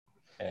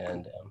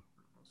And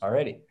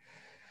alrighty.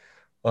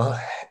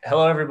 Well,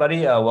 hello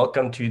everybody.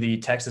 Welcome to the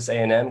Texas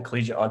A&M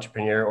Collegiate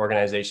Entrepreneur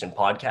Organization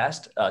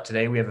podcast.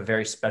 Today we have a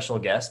very special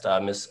guest,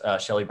 Ms.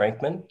 Shelly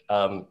Brenckman.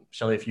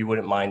 Shelly, if you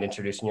wouldn't mind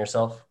introducing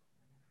yourself.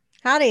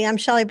 Howdy, I'm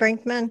Shelly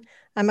Brenckman.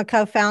 I'm a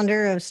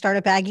co-founder of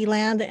Startup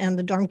Aggieland and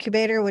the Dorm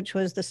Incubator, which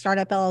was the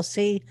startup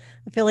LLC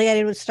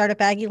affiliated with Startup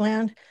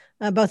Aggieland.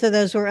 Both of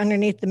those were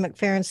underneath the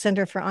McFerrin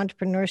Center for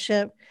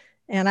Entrepreneurship.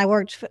 And I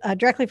worked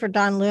directly for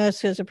Don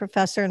Lewis, who's a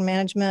professor in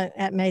management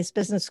at Mays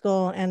Business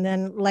School, and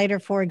then later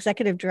for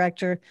executive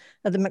director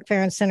of the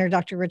McFerrin Center,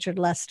 Dr. Richard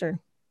Lester.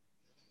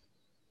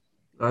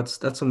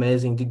 That's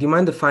amazing. Do you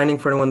mind defining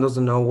for anyone who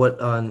doesn't know what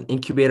an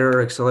incubator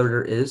or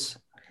accelerator is?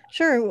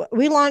 Sure.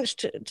 We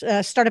launched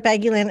Startup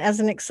Aggieland as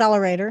an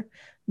accelerator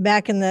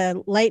back in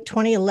the late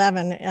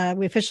 2011.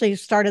 We officially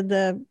started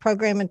the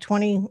program in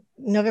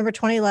November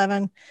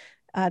 2011,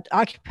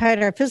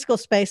 occupied our physical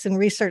space in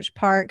Research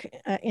Park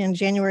in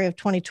January of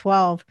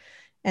 2012.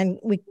 And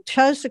we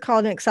chose to call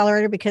it an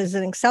accelerator because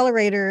an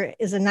accelerator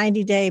is a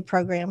 90-day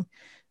program.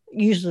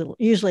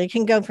 Usually it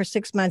can go for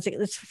 6 months.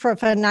 It's for a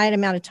finite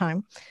amount of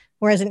time,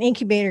 whereas an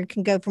incubator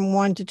can go from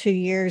 1 to 2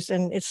 years,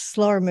 and it's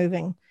slower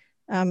moving.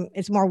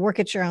 It's more work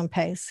at your own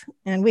pace.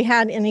 And we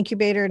had an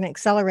incubator and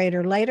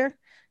accelerator later.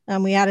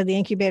 We added the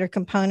incubator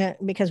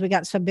component because we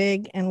got so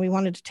big and we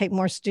wanted to take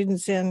more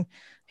students in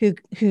who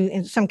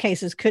in some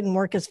cases couldn't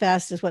work as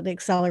fast as what the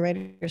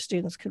accelerator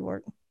students could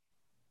work.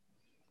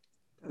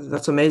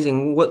 That's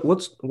amazing.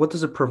 What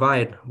does it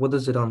provide? What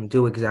does it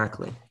do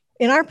exactly?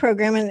 In our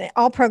program, and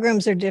all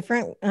programs are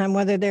different,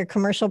 whether they're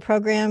commercial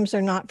programs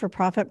or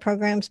not-for-profit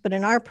programs, but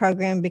in our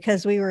program,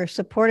 because we were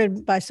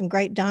supported by some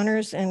great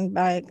donors and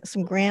by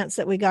some grants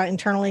that we got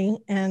internally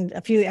and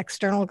a few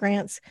external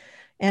grants,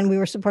 and we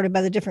were supported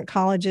by the different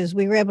colleges,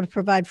 we were able to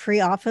provide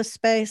free office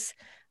space.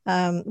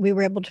 We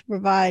were able to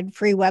provide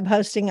free web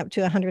hosting up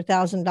to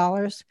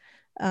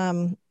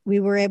 $100,000. We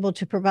were able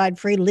to provide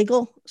free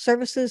legal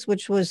services,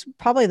 which was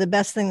probably the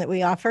best thing that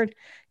we offered.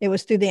 It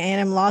was through the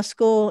A&M Law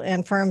School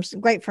and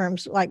great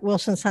firms like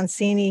Wilson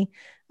Sonsini,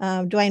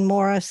 Dwayne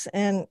Morris,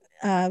 and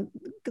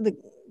the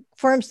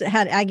firms that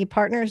had Aggie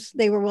partners.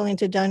 They were willing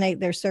to donate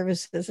their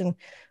services. And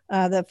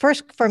the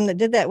first firm that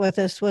did that with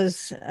us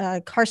was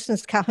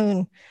Carson's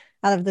Calhoun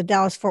out of the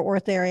Dallas-Fort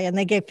Worth area. And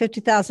they gave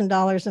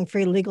 $50,000 in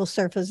free legal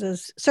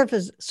services,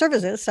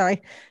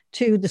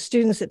 to the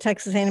students at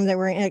Texas A&M that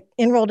were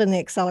enrolled in the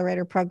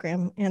accelerator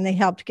program. And they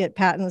helped get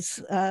patents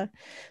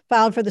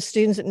filed for the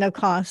students at no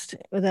cost.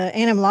 The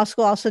A&M Law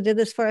School also did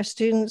this for our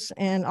students.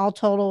 And all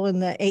total, in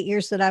the 8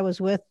 years that I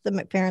was with the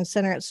McFerrin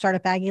Center at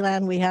Startup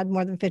Aggieland, we had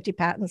more than 50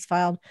 patents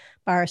filed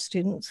by our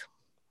students.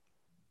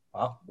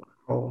 Wow.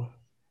 Oh.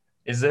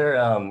 Is there,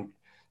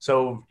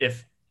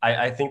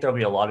 I think there'll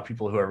be a lot of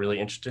people who are really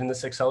interested in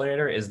this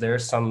accelerator. Is there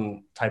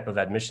some type of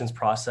admissions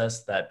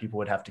process that people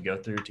would have to go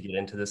through to get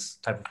into this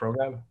type of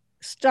program?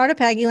 Startup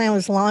Aggieland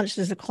was launched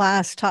as a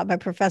class taught by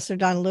Professor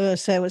Don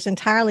Lewis, so it was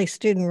entirely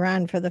student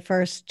run for the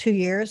first 2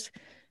 years.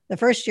 The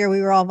first year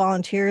we were all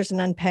volunteers and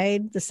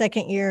unpaid. The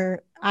second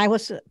year I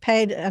was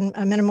paid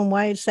a minimum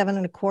wage,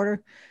 $7.25,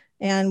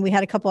 and we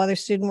had a couple other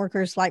student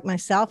workers like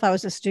myself. I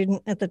was a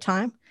student at the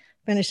time,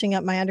 finishing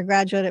up my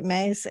undergraduate at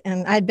Mays,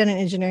 and I had been an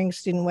engineering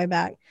student way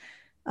back.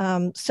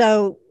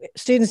 So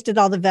students did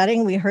all the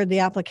vetting. We heard the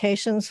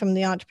applications from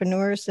the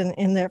entrepreneurs, and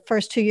in the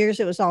first 2 years,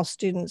 it was all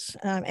students,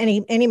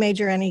 any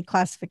major, any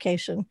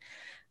classification.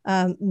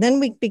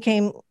 Then we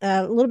became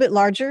a little bit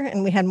larger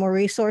and we had more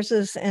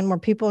resources and more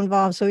people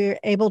involved. So we were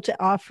able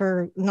to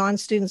offer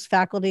non-students,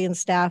 faculty, and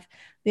staff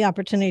the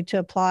opportunity to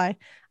apply.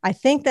 I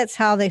think that's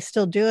how they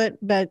still do it.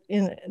 But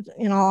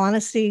in all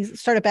honesty,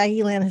 Startup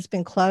Aggieland has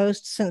been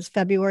closed since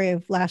February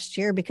of last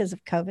year because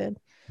of COVID.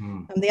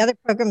 The other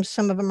programs,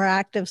 some of them are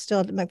active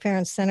still at the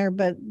McFerrin Center,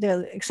 but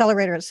the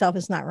accelerator itself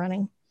is not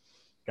running.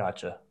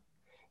 Gotcha.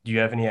 Do you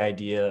have any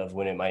idea of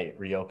when it might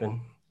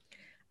reopen?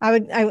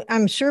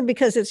 I'm sure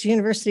because it's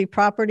university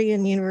property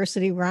and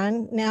university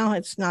run now,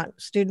 it's not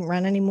student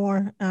run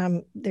anymore.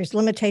 There's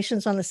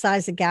limitations on the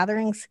size of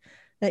gatherings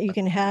that you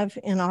can have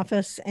in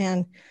office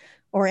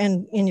or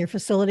in your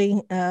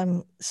facility.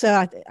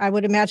 So I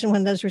would imagine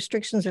when those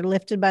restrictions are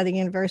lifted by the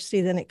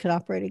university, then it could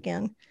operate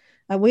again.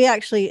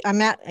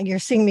 You're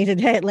seeing me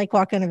today at Lake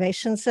Walk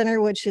Innovation Center,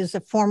 which is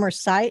a former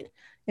site.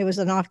 It was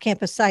an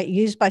off-campus site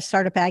used by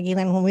Startup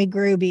Aggieland when we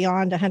grew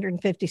beyond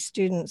 150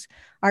 students.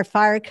 Our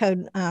fire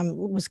code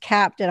was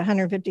capped at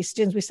 150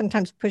 students. We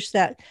sometimes pushed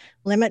that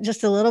limit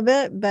just a little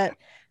bit, but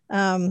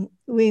when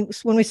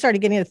we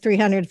started getting to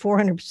 300,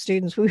 400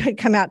 students, we would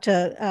come out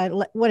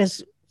to what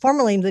is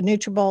formerly the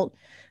Nutrabolt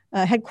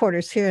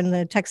headquarters here in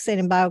the Texas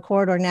A&M Bio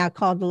Corridor, now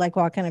called the Lake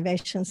Walk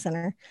Innovation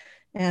Center.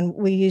 And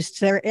we used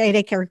their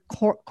 8-acre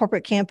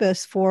corporate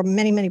campus for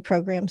many, many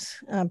programs,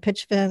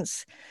 pitch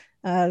events,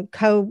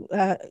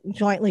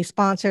 jointly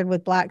sponsored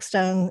with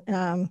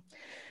Blackstone,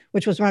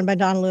 which was run by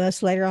Don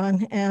Lewis later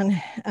on,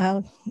 and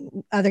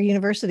other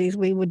universities.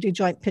 We would do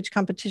joint pitch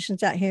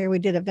competitions out here. We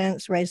did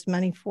events, raised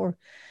money for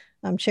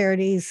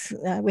charities.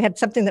 We had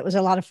something that was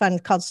a lot of fun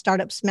called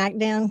Startup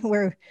Smackdown,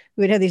 where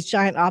we would have these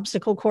giant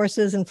obstacle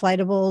courses,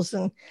 inflatables,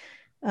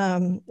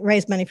 and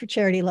raise money for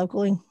charity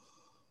locally.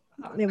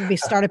 It would be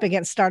startup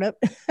against startup.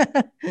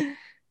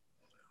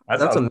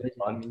 That's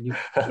amazing.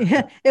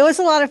 Yeah, it was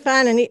a lot of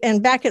fun.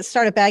 And back at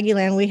Startup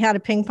Aggieland, we had a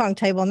ping pong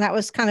table, and that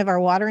was kind of our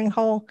watering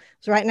hole. It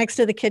was right next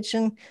to the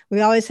kitchen.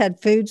 We always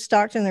had food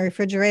stocked in the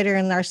refrigerator,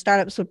 and our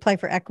startups would play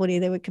for equity.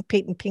 They would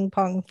compete in ping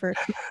pong for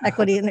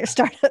equity in their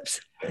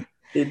startups.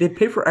 They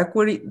pay for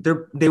equity.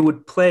 They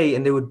would play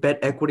and they would bet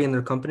equity in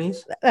their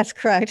companies. That's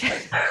correct.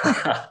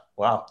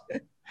 Wow.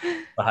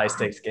 A high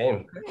stakes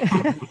game.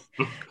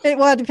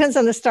 Well, it depends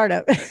on the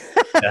startup.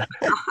 Yeah.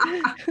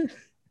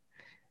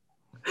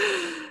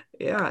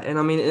 Yeah. And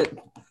I mean,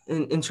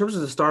 in terms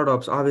of the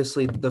startups,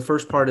 obviously the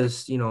first part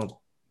is,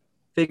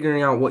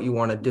 figuring out what you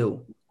want to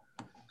do.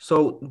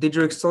 So did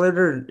your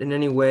accelerator in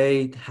any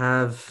way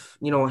have,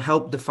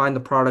 help define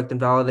the product and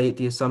validate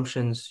the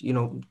assumptions,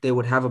 they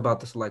would have about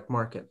the select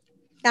market?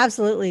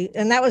 Absolutely.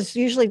 And that was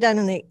usually done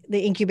in the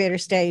incubator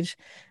stage.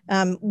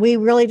 We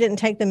really didn't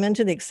take them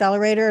into the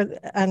accelerator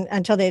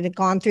until they had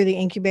gone through the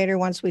incubator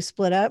once we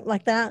split up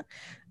like that.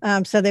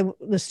 So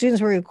the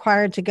students were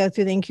required to go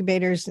through the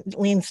incubator's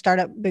lean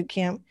startup boot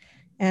camp.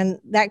 And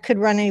that could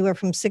run anywhere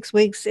from 6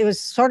 weeks. It was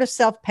sort of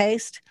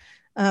self-paced,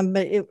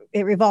 but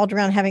it revolved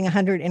around having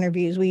 100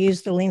 interviews. We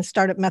used the lean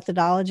startup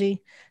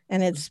methodology.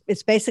 And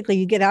it's basically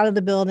you get out of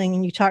the building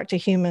and you talk to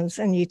humans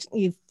and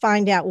you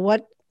find out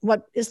what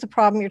is the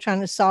problem you're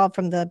trying to solve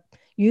from the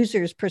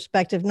user's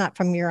perspective, not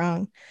from your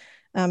own.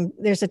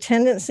 There's a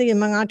tendency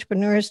among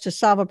entrepreneurs to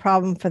solve a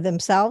problem for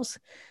themselves,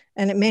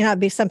 and it may not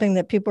be something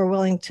that people are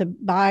willing to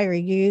buy or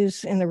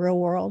use in the real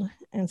world.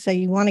 And so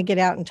you want to get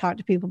out and talk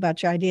to people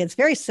about your idea. It's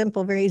very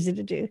simple, very easy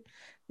to do.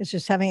 It's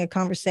just having a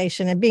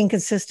conversation and being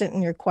consistent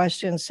in your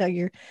questions. So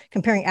you're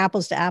comparing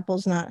apples to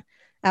apples, not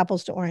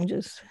apples to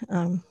oranges.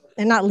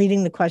 And not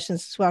leading the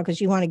questions as well,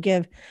 because you want to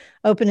give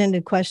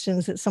open-ended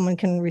questions that someone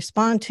can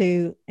respond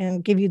to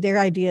and give you their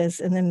ideas.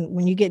 And then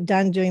when you get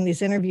done doing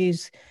these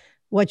interviews,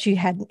 what you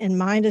had in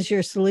mind as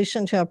your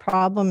solution to a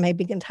problem may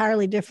be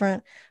entirely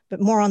different,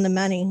 but more on the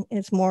money.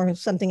 It's more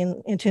something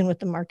in tune with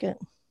the market.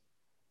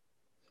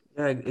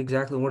 Yeah,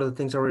 exactly. One of the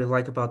things I really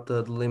like about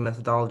the lean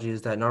methodology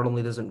is that not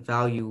only does it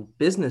value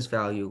business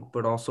value,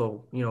 but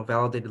also,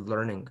 validated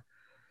learning.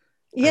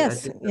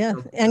 Yes, yeah.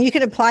 And you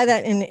could apply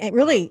that in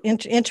really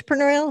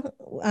entrepreneurial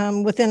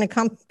within a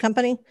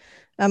company.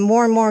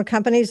 More and more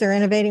companies are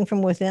innovating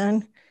from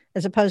within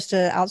as opposed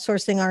to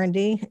outsourcing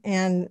R&D,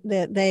 and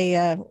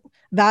they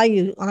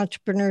value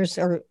entrepreneurs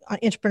or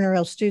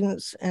entrepreneurial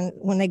students. And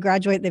when they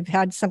graduate, they've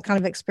had some kind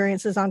of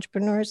experience as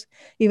entrepreneurs,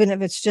 even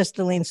if it's just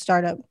the lean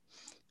startup.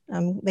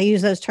 They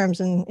use those terms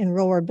in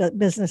real world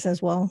business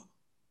as well.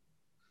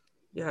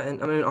 Yeah,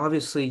 and I mean,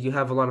 obviously, you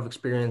have a lot of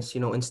experience,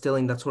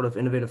 instilling that sort of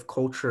innovative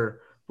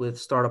culture with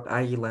Startup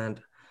Aggieland,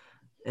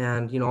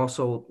 and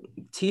also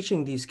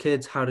teaching these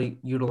kids how to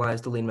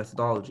utilize the lean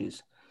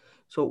methodologies.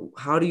 So,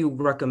 how do you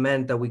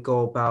recommend that we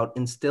go about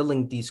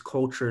instilling these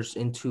cultures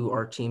into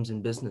our teams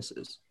and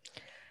businesses?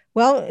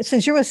 Well,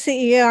 since you're a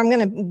CEO, I'm going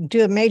to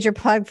do a major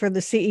plug for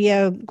the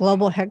CEO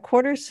Global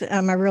Headquarters.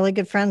 I'm really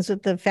good friends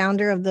with the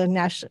founder of the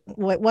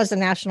what was a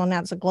national,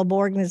 now it's a global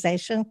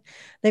organization.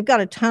 They've got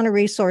a ton of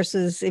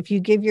resources. If you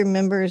give your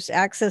members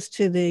access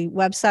to the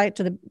website,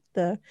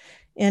 to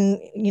and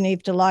you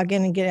have to log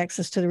in and get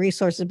access to the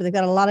resources, but they've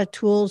got a lot of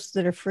tools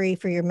that are free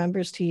for your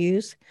members to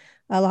use.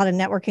 A lot of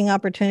networking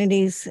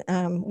opportunities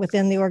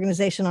within the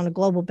organization on a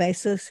global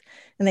basis.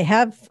 And they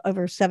have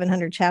over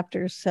 700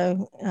 chapters.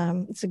 So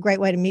it's a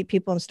great way to meet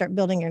people and start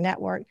building your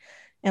network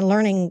and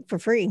learning for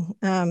free.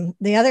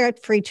 The other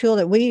free tool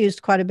that we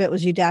used quite a bit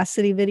was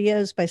Udacity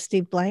videos by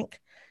Steve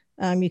Blank.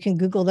 You can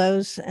Google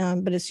those,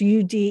 but it's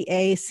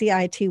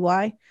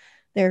Udacity.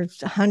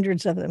 There's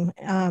hundreds of them.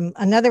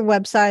 Another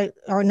website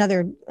or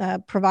another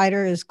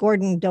provider is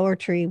Gordon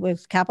Doherty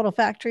with Capital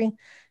Factory.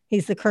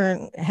 He's the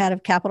current head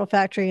of Capital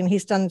Factory, and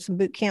he's done some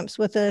boot camps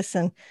with us,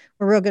 and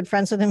we're real good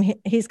friends with him.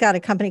 He's got a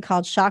company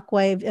called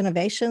Shockwave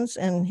Innovations,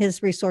 and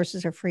his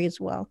resources are free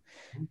as well.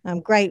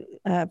 Great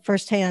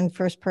firsthand,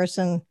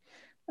 first-person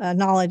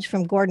knowledge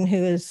from Gordon,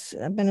 who has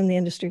been in the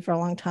industry for a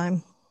long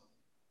time.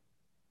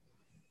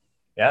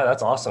 Yeah,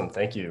 that's awesome.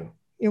 Thank you.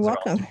 You're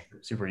welcome.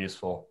 Super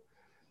useful.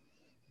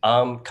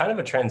 Kind of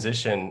a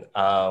transition.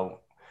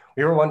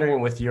 We were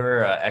wondering, with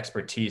your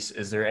expertise,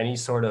 is there any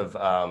sort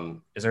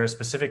of, is there a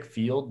specific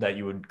field that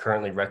you would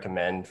currently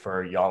recommend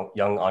for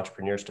young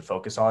entrepreneurs to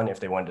focus on if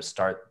they wanted to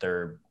start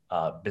their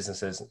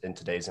businesses in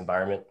today's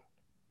environment?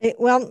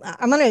 Well,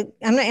 I'm gonna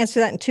answer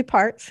that in two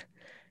parts.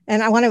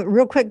 And I want to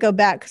real quick go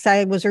back because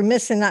I was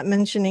remiss in not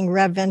mentioning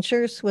Rev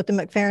Ventures with the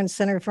McFerrin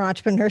Center for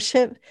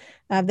Entrepreneurship.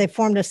 They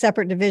formed a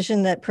separate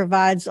division that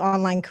provides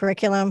online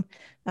curriculum.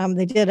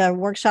 They did a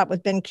workshop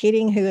with Ben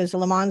Keating, who is a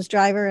Le Mans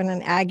driver, and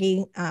an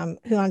Aggie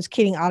who owns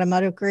Keating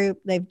Automotive Group.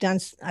 They've done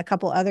a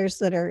couple others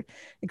that are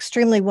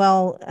extremely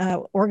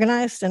well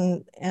organized,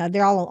 and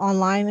they're all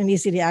online and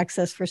easy to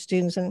access for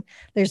students. And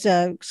there's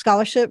a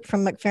scholarship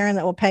from McFerrin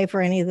that will pay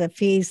for any of the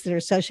fees that are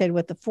associated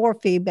with the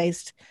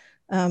fee-based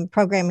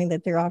programming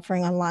that they're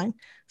offering online.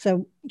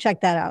 So check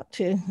that out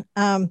too.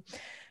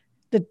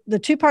 The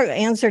two-part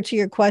answer to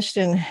your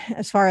question,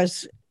 as far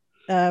as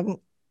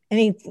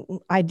any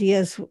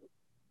ideas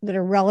that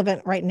are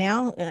relevant right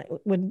now,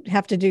 would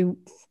have to do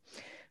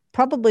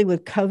probably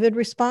with COVID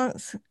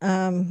response,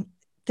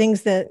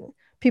 things that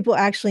people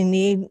actually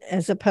need,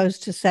 as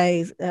opposed to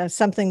say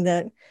something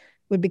that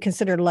would be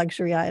considered a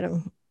luxury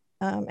item.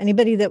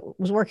 Anybody that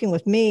was working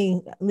with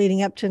me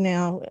leading up to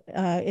now,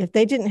 if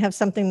they didn't have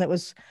something that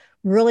was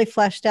really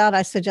fleshed out,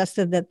 I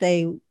suggested that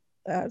they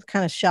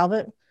kind of shelve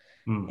it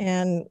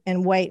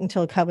and wait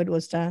until COVID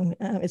was done.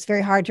 It's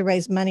very hard to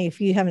raise money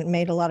if you haven't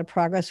made a lot of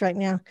progress right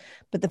now.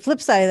 But the flip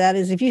side of that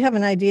is if you have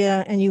an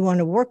idea and you want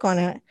to work on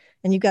it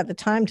and you've got the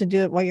time to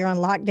do it while you're on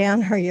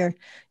lockdown, or you're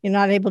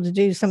not able to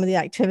do some of the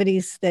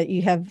activities that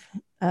you have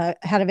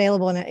had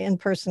available in an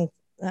in-person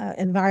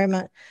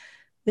environment.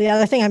 The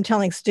other thing I'm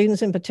telling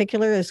students in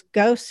particular is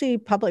go see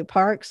public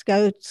parks,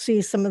 go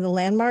see some of the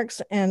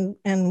landmarks. And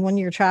when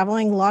you're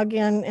traveling, log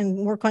in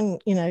and work on,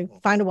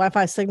 find a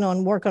Wi-Fi signal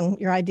and work on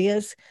your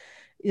ideas.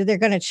 They're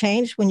going to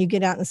change when you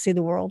get out and see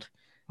the world.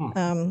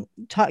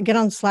 Get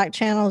on Slack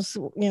channels,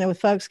 with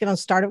folks, get on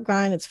Startup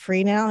Grind. It's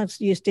free now.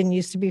 Didn't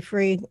used to be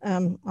free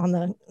on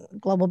the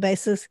global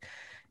basis,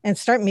 and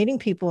start meeting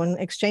people and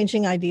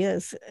exchanging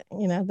ideas.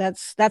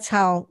 That's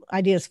how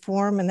ideas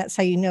form. And that's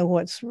how you know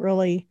what's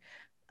really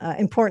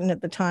important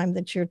at the time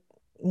that you're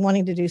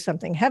wanting to do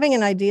something. Having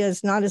an idea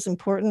is not as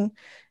important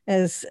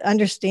as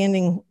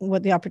understanding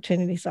what the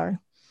opportunities are.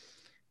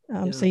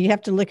 So you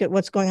have to look at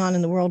what's going on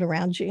in the world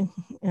around you,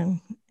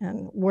 and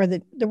where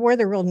the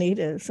real need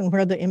is, and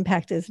where the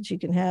impact is that you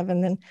can have.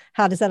 And then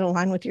how does that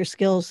align with your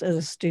skills as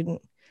a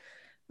student?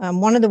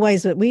 One of the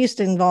ways that we used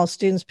to involve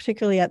students,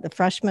 particularly at the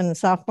freshman and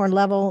sophomore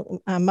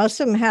level, most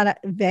of them had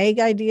vague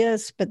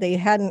ideas, but they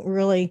hadn't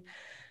really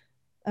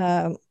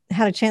had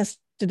a chance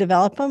to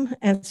develop them.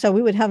 And so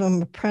we would have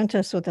them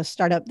apprentice with a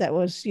startup that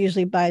was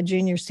usually by a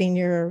junior,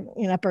 senior,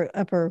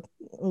 upper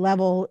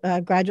level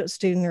graduate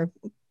student or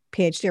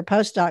PhD or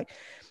postdoc,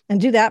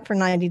 and do that for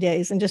 90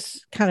 days and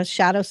just kind of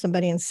shadow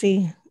somebody and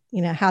see,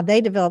 how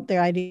they developed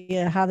their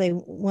idea, how they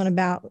went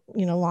about,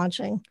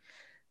 launching.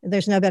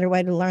 There's no better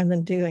way to learn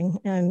than doing.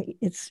 And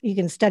you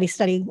can study,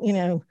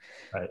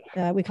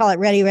 right. We call it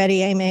ready,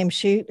 aim,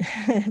 shoot,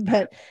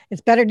 but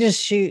it's better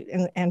just shoot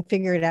and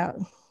figure it out.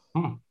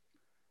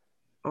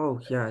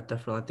 Oh yeah,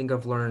 definitely. I think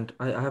I've learned,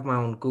 I have my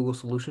own Google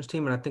Solutions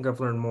team, and I think I've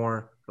learned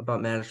more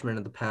about management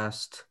in the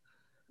past,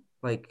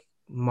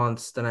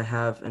 months than I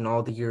have in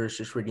all the years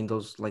just reading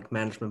those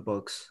management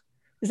books.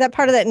 Is that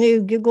part of that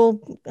new Google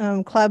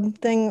club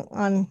thing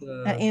on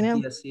at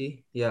A&M?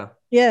 DSE? Yeah.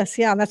 Yes.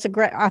 Yeah.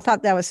 I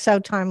thought that was so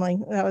timely.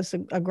 That was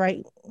a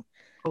great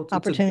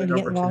opportunity to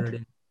get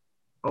involved.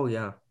 Oh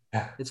yeah.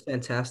 It's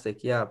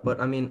fantastic. Yeah. But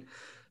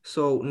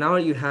so now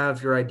that you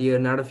have your idea,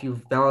 now that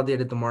you've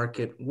validated the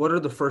market, what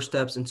are the first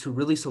steps into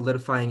really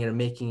solidifying it and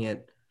making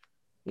it,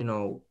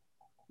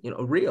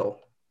 real,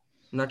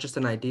 not just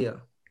an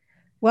idea?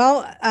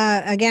 Well,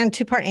 again,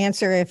 two-part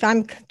answer. If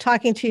I'm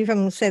talking to you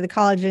from, say, the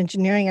College of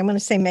Engineering, I'm going to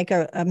say make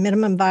a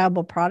minimum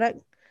viable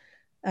product.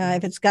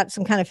 If it's got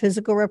some kind of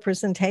physical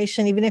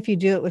representation, even if you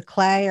do it with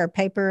clay or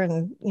paper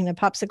and,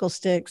 popsicle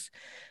sticks,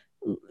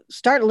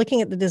 start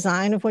looking at the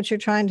design of what you're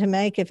trying to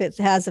make. If it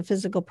has a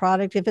physical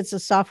product, if it's a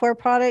software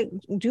product,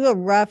 do a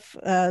rough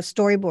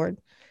storyboard.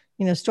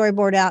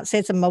 Storyboard out, say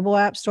it's a mobile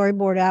app,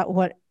 storyboard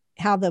out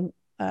how the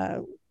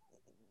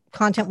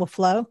content will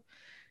flow.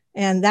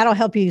 And that'll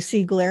help you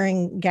see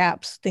glaring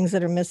gaps, things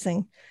that are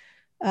missing.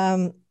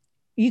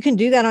 You can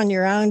do that on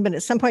your own, but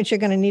at some point you're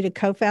going to need a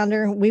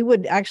co-founder. We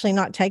would actually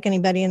not take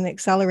anybody in the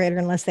accelerator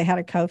unless they had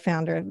a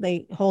co-founder.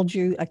 They hold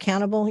you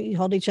accountable. You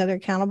hold each other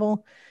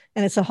accountable.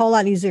 And it's a whole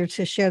lot easier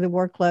to share the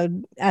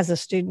workload as a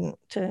student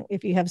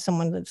if you have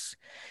someone that's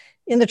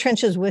in the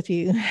trenches with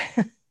you.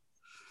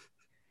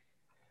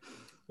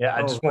 Yeah,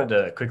 I just wanted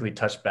to quickly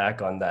touch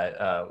back on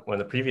that. One of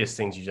the previous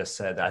things you just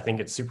said, I think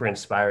it's super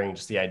inspiring,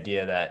 just the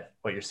idea that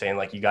what you're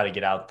saying, you got to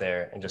get out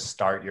there and just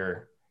start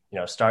your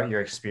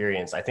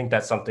experience. I think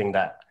that's something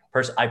that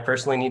I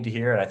personally need to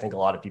hear. And I think a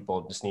lot of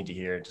people just need to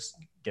hear, just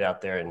get out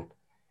there and,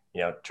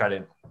 try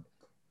to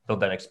build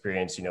that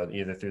experience,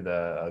 either through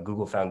the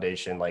Google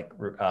Foundation, like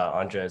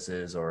Andres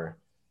is, or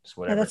just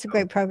whatever. Yeah, that's a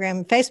great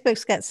program.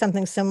 Facebook's got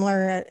something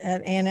similar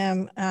at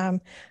A&M.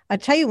 I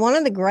tell you, one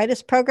of the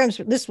greatest programs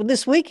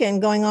this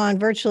weekend going on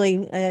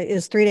virtually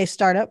is 3-Day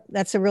Startup.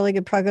 That's a really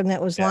good program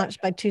that was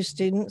launched by 2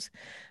 students.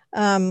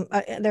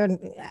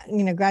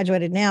 They're,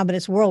 graduated now, but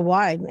it's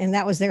worldwide. And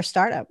that was their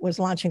startup, was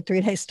launching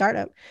 3-day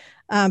startup.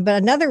 But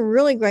another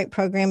really great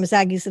program is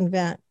Aggie's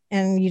Invent.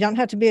 And you don't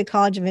have to be a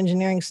College of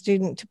Engineering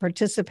student to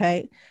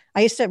participate.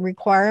 I used to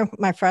require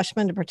my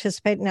freshmen to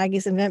participate in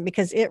Aggie's Invent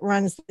because it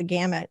runs the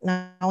gamut.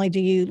 Not only do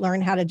you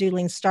learn how to do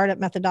lean startup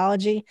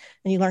methodology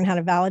and you learn how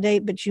to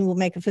validate, but you will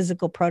make a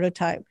physical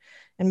prototype,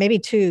 and maybe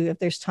 2 if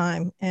there's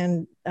time.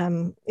 And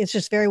it's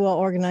just very well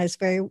organized,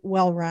 very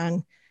well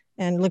run,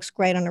 and looks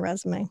great on a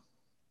resume.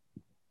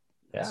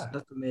 Yeah,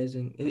 that's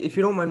amazing. If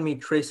you don't mind me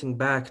tracing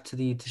back to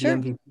the Sure.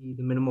 MVP,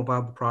 the minimal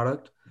viable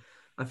product,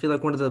 I feel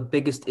like one of the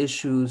biggest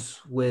issues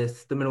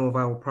with the minimal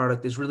viable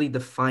product is really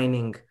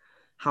defining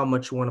how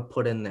much you want to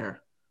put in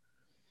there.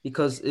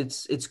 Because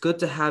it's good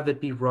to have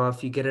it be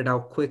rough. You get it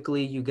out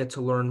quickly, you get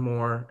to learn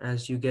more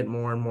as you get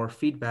more and more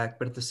feedback.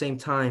 But at the same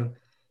time,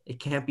 it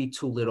can't be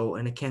too little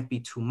and it can't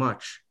be too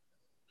much,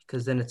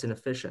 because then it's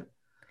inefficient.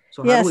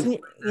 So how do Yes.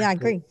 we Yeah, I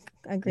agree.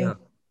 yeah.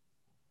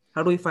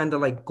 How do we find the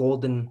like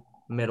golden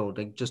middle,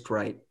 like just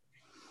right?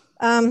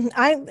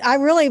 I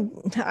really,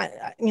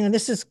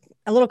 this is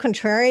a little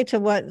contrary to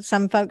what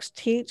some folks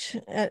teach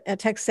at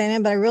Texas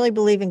A&M, but I really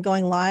believe in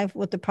going live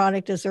with the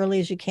product as early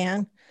as you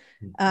can.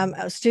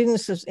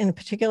 Students in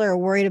particular are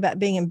worried about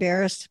being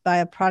embarrassed by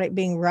a product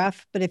being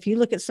rough. But if you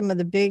look at some of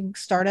the big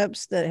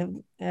startups that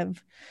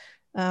have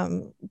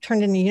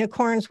turned into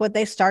unicorns, what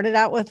they started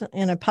out with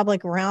in a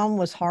public realm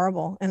was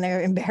horrible, and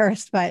they're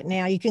embarrassed by it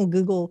now. You can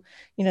Google,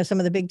 some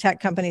of the big tech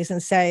companies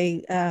and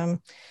say,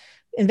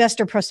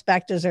 investor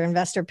prospectus or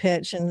investor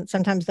pitch, and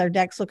sometimes their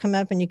decks will come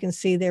up and you can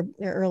see their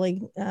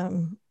early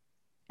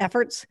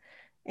efforts.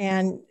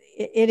 And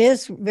it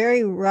is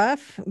very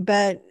rough,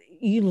 but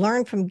you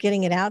learn from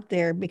getting it out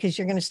there, because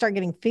you're going to start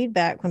getting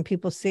feedback when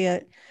people see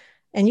it.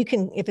 And you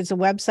can, if it's a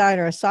website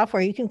or a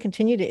software, you can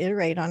continue to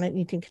iterate on it and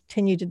you can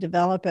continue to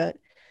develop it.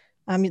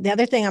 The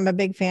other thing I'm a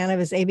big fan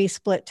of is A/B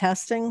split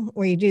testing,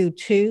 where you do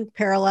 2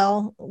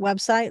 parallel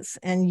websites,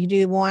 and you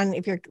do one,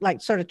 if you're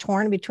like sort of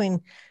torn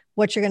between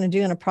what you're going to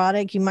do in a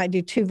product, you might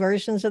do 2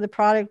 versions of the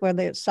product,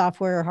 whether it's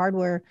software or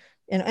hardware.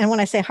 And when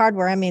I say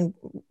hardware, I mean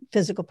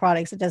physical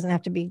products. It doesn't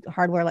have to be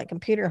hardware like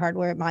computer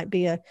hardware. It might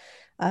be a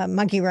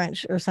monkey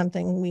wrench or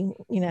something.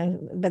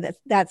 But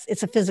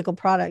it's a physical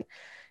product.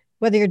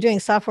 Whether you're doing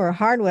software or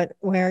hardware,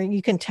 where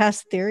you can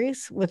test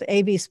theories with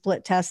A/B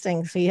split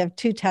testing. So you have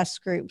 2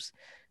 test groups.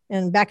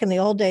 And back in the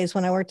old days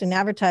when I worked in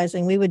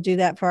advertising, we would do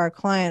that for our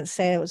clients.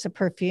 Say it was a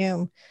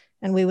perfume,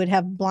 and we would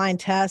have blind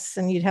tests,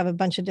 and you'd have a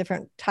bunch of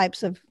different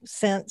types of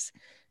scents.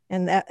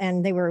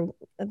 And they were,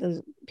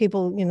 the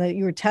people,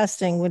 you were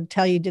testing would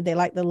tell you, did they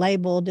like the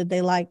label? Did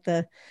they like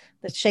the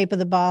shape of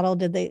the bottle?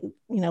 Did they,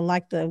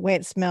 like the way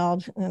it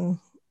smelled? And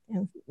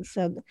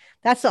so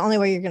that's the only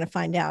way you're going to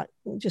find out.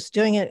 Just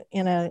doing it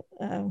in a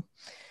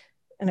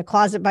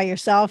closet by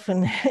yourself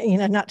and,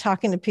 not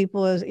talking to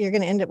people, is you're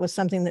going to end up with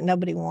something that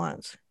nobody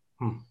wants.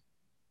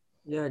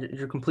 Yeah,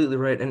 you're completely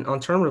right. And on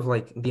terms of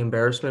like the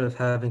embarrassment of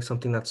having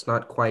something that's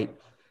not quite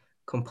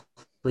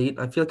complete,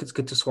 I feel like it's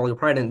good to swallow your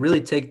pride and really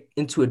take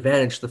into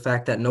advantage the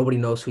fact that nobody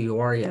knows who you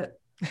are yet.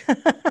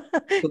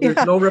 So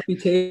there's no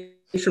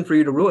reputation for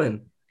you to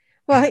ruin.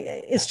 Well,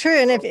 it's true.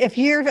 And if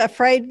you're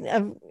afraid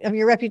of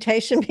your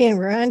reputation being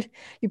ruined,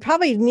 you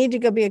probably need to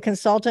go be a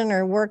consultant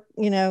or work,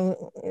 in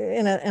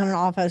an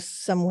office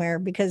somewhere,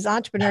 because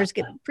entrepreneurs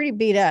get pretty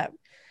beat up,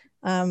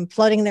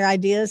 floating their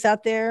ideas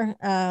out there,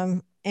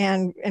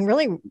 and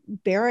really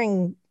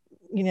bearing,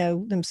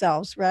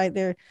 themselves, right?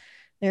 They're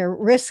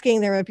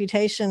risking their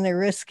reputation, they're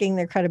risking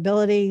their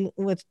credibility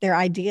with their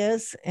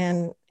ideas,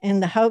 and in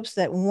the hopes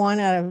that 1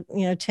 out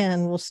of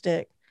 10 will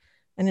stick.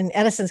 And in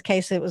Edison's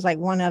case, it was like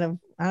 1 out of,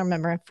 I don't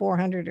remember,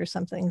 400 or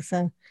something.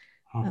 So,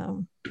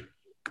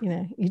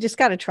 you just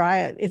got to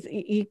try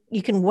it.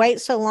 You can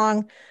wait so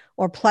long,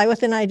 or play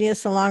with an idea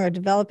so long, or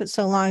develop it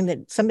so long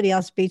that somebody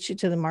else beats you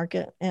to the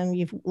market and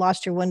you've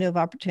lost your window of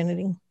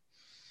opportunity.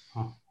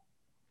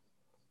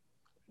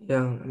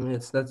 Yeah, I mean,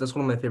 that's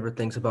one of my favorite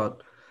things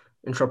about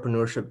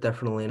entrepreneurship,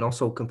 definitely, and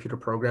also computer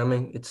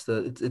programming.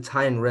 It's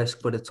high in risk,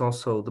 but it's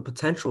also, the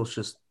potential is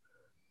just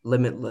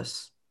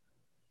limitless.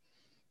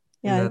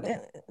 Yeah,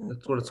 And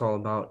that's what it's all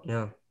about.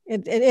 Yeah.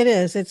 It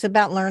is. It's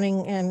about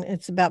learning and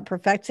it's about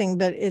perfecting,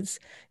 but it's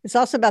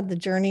also about the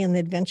journey and the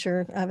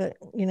adventure of it.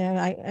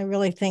 I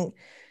really think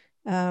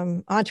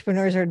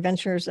entrepreneurs are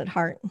adventurers at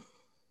heart.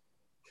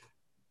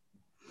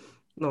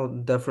 No,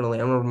 definitely.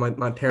 I remember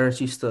my parents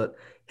used to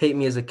hate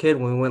me as a kid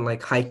when we went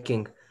like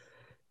hiking,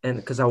 and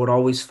because I would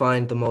always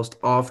find the most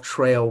off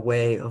trail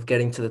way of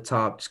getting to the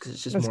top, just because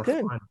it's just That's more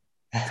good. fun.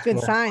 It's a good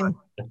sign.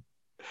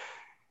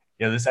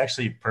 Yeah, this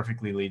actually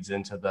perfectly leads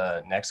into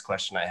the next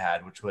question I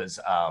had, which was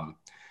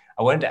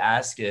I wanted to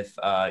ask if,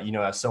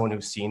 as someone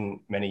who's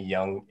seen many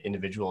young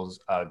individuals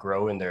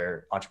grow in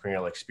their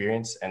entrepreneurial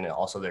experience and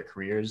also their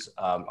careers,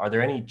 are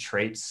there any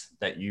traits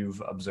that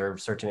you've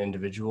observed certain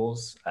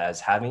individuals as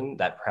having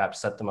that perhaps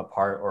set them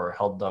apart or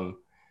helped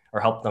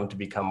them to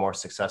become more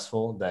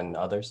successful than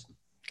others?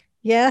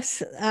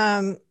 Yes.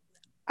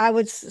 I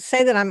would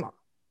say that I'm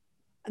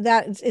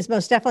that is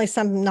most definitely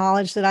some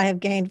knowledge that I have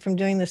gained from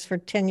doing this for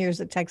 10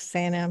 years at Texas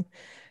A&M.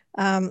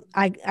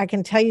 I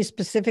can tell you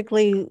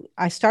specifically,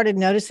 I started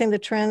noticing the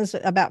trends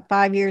about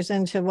 5 years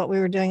into what we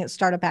were doing at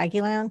Startup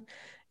Aggieland.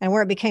 And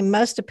where it became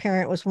most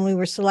apparent was when we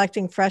were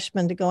selecting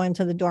freshmen to go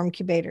into the dorm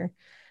incubator.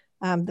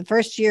 The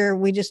first year,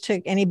 we just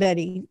took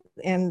anybody,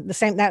 and the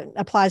same that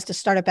applies to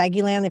Startup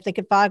Aggieland. If they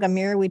could fog a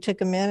mirror, we took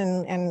them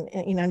in and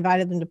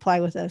invited them to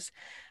play with us.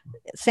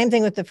 Same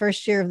thing with the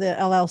first year of the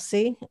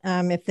LLC.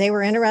 If they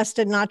were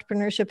interested in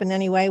entrepreneurship in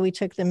any way, we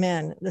took them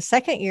in. The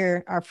second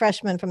year, our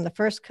freshmen from the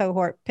first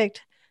cohort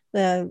picked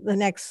the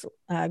next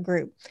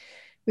group.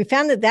 We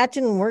found that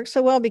didn't work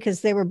so well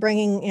because they were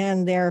bringing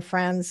in their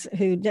friends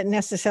who didn't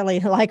necessarily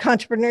like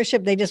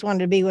entrepreneurship. They just wanted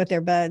to be with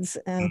their buds.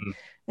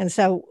 And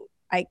so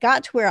I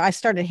got to where I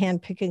started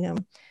handpicking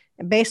them.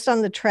 And based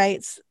on the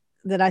traits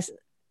that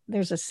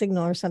there's a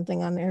signal or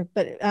something on there,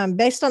 but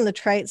based on the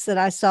traits that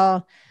I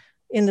saw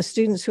in the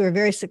students who are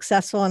very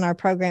successful in our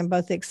program,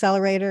 both the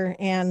accelerator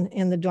and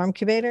in the dorm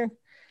incubator,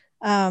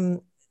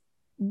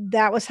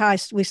 that was how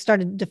we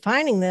started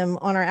defining them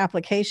on our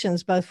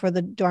applications, both for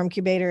the dorm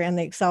incubator and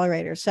the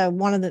accelerator. So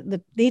one of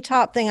the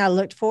top thing I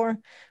looked for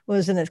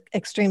was an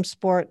extreme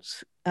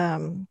sports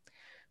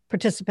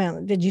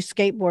participant. Did you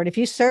skateboard? If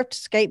you surfed,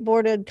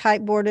 skateboarded,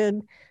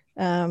 kiteboarded,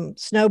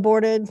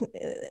 snowboarded,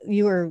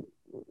 you were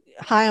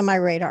high on my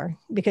radar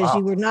because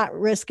you were not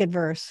risk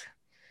adverse.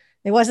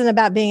 It wasn't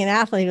about being an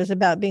athlete. It was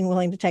about being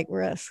willing to take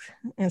risks.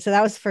 And so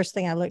that was the first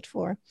thing I looked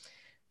for.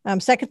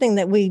 Second thing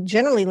that we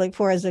generally look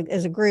for as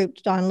a group,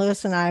 Don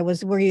Lewis and I,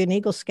 was, were you an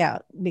Eagle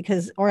Scout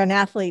or an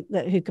athlete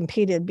who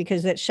competed,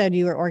 because that showed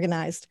you were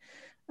organized.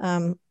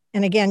 And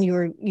again, you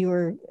were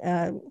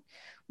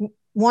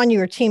you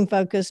were team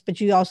focused, but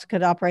you also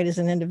could operate as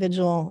an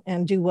individual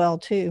and do well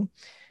too.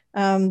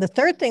 The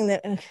third thing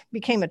that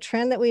became a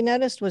trend that we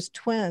noticed was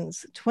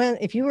twins.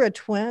 If you were a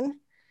twin,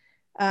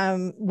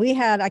 we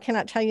had, I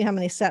cannot tell you how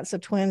many sets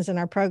of twins in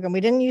our program.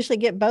 We didn't usually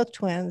get both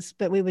twins,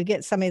 but we would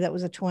get somebody that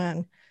was a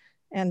twin.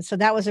 And so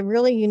that was a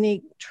really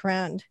unique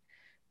trend.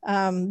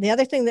 The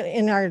other thing that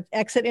in our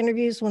exit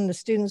interviews, when the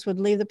students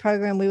would leave the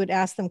program, we would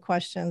ask them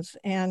questions.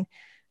 And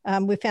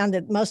we found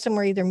that most of them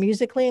were either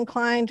musically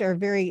inclined or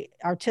very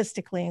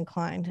artistically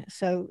inclined.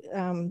 So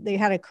they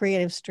had a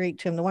creative streak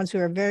to them. The ones who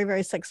were very,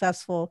 very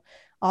successful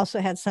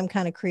also had some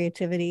kind of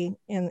creativity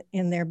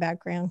in their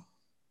background.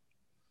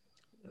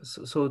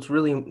 So it's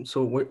really,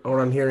 so what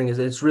I'm hearing is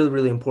it's really,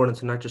 really important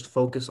to not just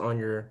focus on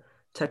your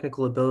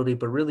technical ability,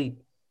 but really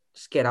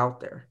just get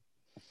out there.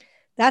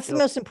 That's the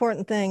most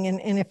important thing.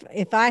 And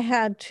if I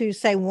had to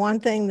say one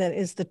thing that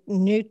is the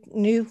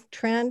new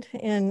trend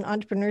in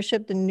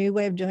entrepreneurship, the new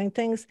way of doing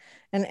things,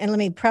 and let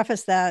me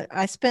preface that,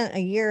 I spent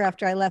a year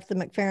after I left the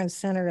McFerrin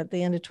Center at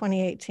the end of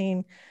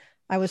 2018,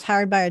 I was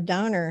hired by a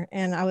donor,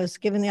 and I was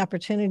given the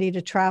opportunity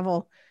to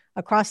travel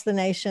across the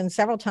nation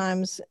several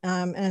times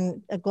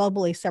and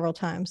globally several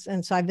times.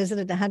 And so I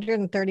visited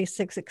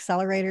 136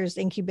 accelerators,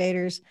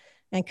 incubators,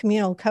 and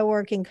communal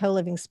co-working,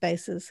 co-living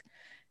spaces.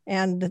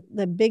 And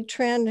the big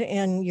trend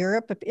in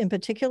Europe in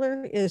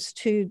particular is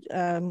to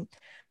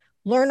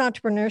learn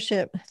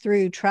entrepreneurship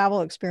through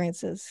travel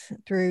experiences,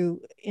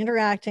 through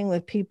interacting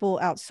with people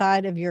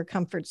outside of your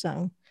comfort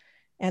zone.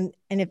 And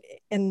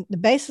the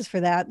basis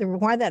for that,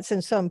 why that's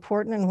so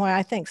important and why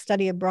I think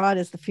study abroad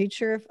is the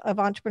future of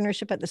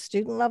entrepreneurship at the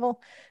student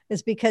level,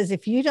 is because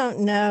if you don't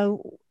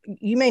know,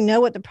 you may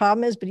know what the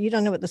problem is, but you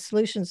don't know what the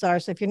solutions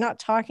are. So if you're not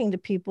talking to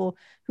people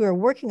who are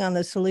working on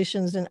those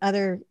solutions in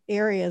other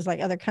areas, like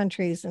other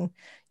countries, and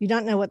you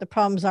don't know what the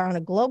problems are on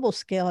a global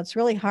scale, it's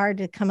really hard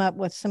to come up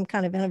with some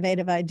kind of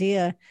innovative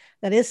idea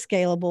that is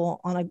scalable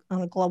on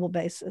a global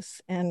basis.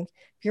 And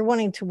if you're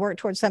wanting to work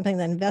towards something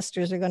that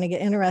investors are going to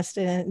get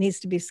interested in, it needs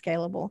to be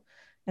scalable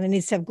and it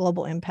needs to have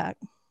global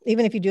impact,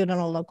 even if you do it on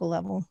a local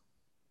level.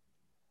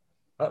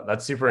 Oh,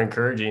 that's super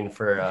encouraging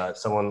for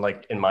someone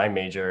like in my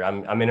major.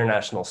 I'm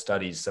international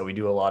studies, so we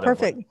do a lot of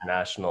like,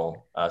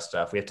 international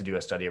stuff. We have to do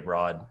a study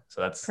abroad,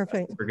 so that's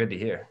super good to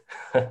hear.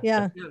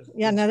 Yeah.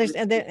 No,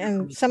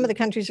 and some of the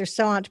countries are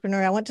so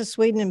entrepreneurial. I went to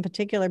Sweden in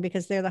particular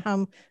because they're the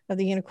home of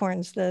the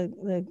unicorns,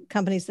 the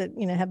companies that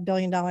have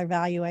billion-dollar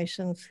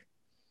valuations.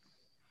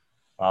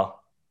 Wow,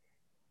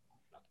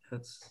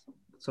 that's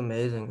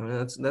amazing. I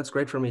mean, that's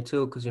great for me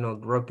too, because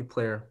rugby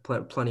player,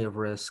 plenty of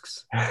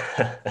risks.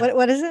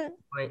 What is it?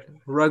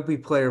 Rugby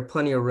player,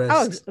 plenty of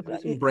risks.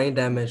 Brain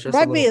damage.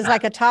 Rugby is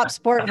like a top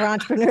sport for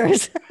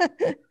entrepreneurs.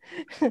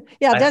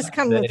 Yeah, it does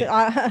come with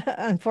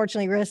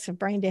unfortunately risks of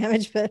brain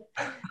damage, but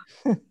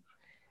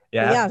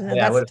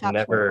I would have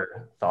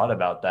never thought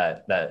about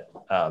that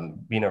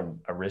being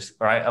a risk,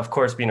 or of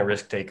course being a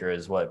risk taker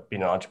is what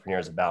being an entrepreneur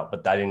is about,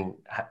 but I didn't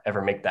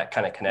ever make that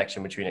kind of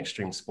connection between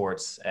extreme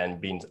sports and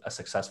being a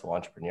successful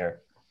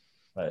entrepreneur.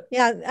 But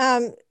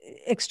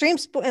extreme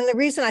sport, and the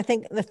reason I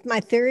think my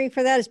theory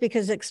for that is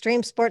because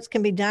extreme sports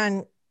can be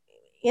done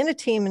in a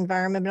team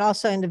environment, but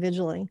also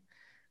individually.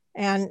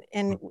 And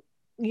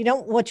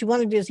what you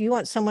want to do is you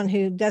want someone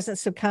who doesn't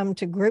succumb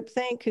to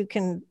groupthink, who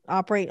can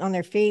operate on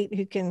their feet,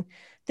 who can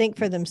think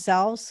for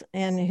themselves,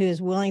 and who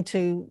is willing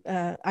to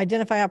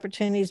identify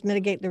opportunities,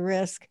 mitigate the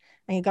risk,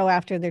 and go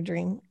after their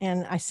dream.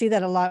 And I see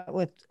that a lot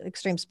with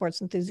extreme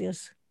sports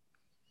enthusiasts.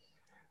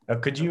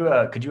 Could you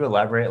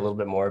elaborate a little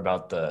bit more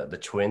about the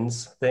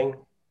twins thing?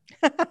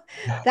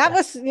 That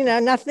was,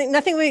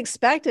 nothing we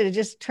expected. It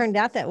just turned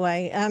out that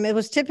way. It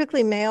was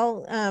typically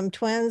male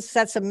twins,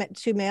 sets of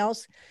two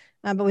males,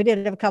 but we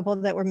did have a couple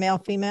that were male,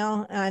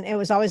 female, and it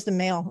was always the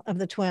male of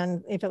the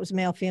twin, if it was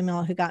male,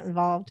 female, who got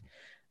involved.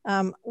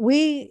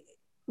 We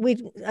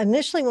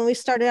initially, when we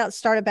started out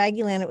Startup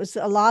Aggieland, it was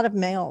a lot of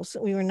males.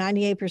 We were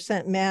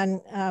 98%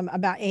 men,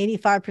 about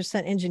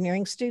 85%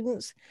 engineering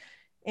students.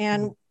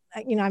 And,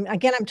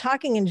 I'm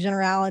talking in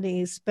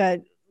generalities,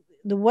 but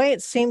the way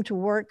it seemed to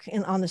work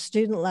on the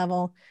student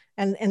level,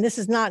 and this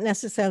is not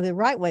necessarily the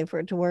right way for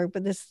it to work,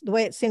 but the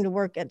way it seemed to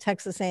work at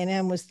Texas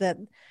A&M was that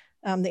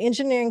the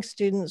engineering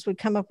students would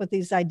come up with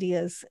these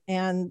ideas,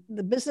 and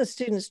the business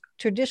students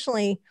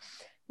traditionally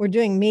were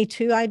doing Me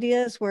Too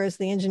ideas, whereas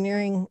the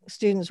engineering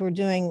students were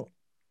doing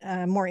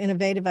more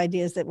innovative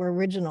ideas that were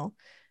original.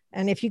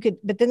 And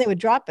but then they would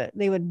drop it.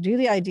 They would do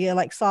the idea,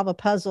 like solve a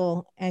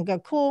puzzle, and go,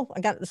 cool, I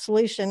got the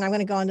solution. I'm going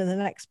to go on to the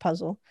next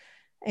puzzle.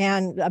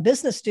 And a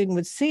business student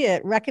would see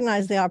it,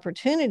 recognize the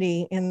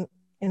opportunity in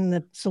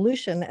the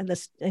solution that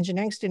the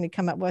engineering student had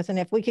come up with. And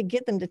if we could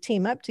get them to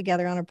team up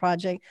together on a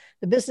project,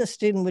 the business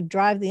student would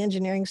drive the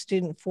engineering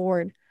student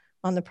forward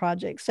on the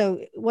project.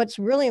 So what's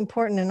really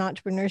important in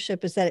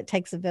entrepreneurship is that it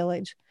takes a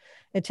village.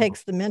 It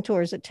takes the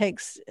mentors. It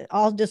takes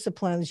all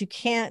disciplines. You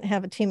can't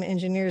have a team of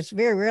engineers.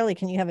 Very rarely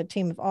can you have a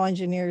team of all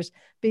engineers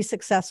be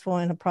successful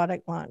in a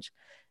product launch.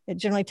 It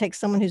generally takes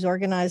someone who's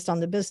organized on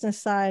the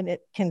business side.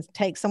 It can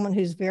take someone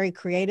who's very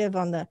creative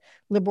on the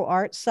liberal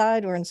arts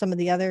side, or in some of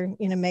the other,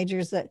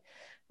 majors that,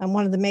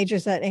 one of the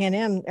majors at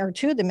A&M, or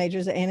two of the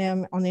majors at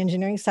A&M on the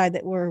engineering side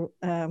that were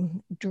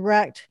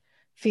direct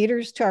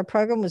feeders to our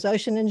program was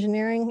ocean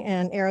engineering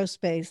and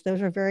aerospace. Those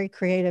were very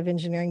creative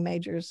engineering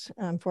majors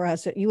for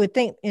us. You would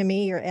think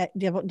ME or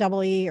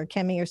double E or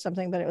Chemi or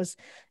something, but it was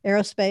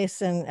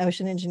aerospace and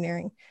ocean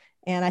engineering.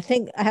 And I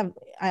think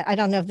I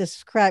don't know if this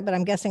is correct, but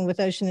I'm guessing with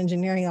ocean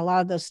engineering, a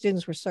lot of those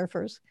students were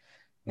surfers.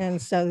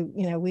 And so,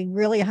 we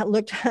really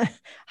looked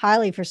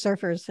highly for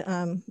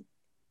surfers.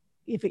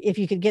 If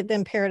you could get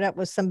them paired up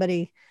with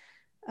somebody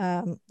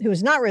who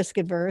was not risk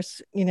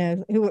adverse,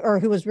 who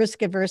was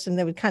risk adverse, and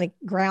they would kind of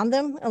ground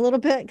them a little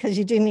bit, because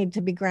you do need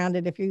to be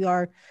grounded if you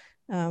are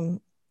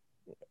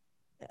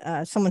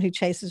someone who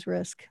chases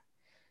risk.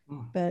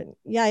 But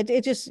yeah,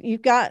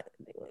 you've got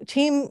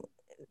team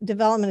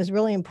development is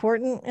really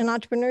important in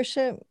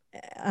entrepreneurship.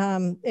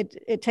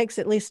 It takes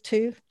at least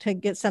two to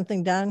get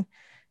something done.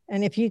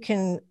 And if you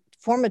can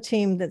form a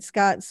team that's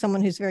got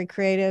someone who's very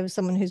creative,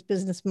 someone who's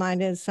business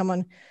minded,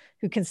 someone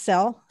who can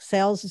sell.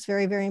 Sales is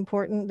very, very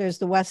important. There's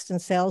the Weston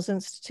Sales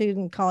Institute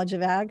and College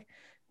of Ag.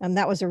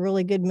 That was a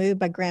really good move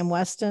by Graham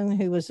Weston,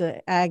 who was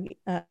I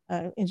think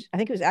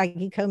it was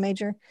Ag Eco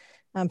major,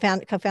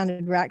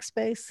 co-founded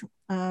Rackspace.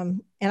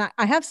 And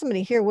I have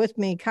somebody here with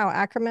me, Kyle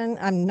Ackerman.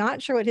 I'm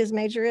not sure what his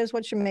major is.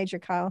 What's your major,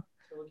 Kyle?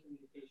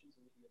 Telecommunications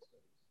and Media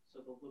Studies, so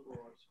the liberal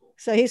arts school.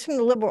 So he's from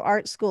the liberal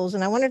arts schools.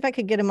 And I wonder if I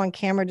could get him on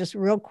camera just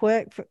real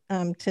quick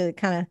to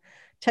kind of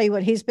tell you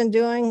what he's been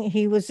doing.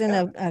 He was in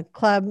a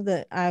club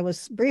that I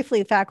was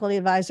briefly faculty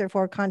advisor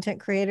for, content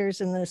creators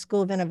in the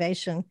School of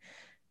Innovation.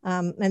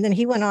 And then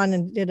he went on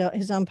and did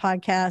his own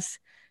podcast.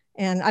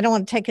 And I don't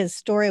want to take his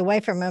story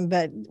away from him,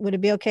 but would it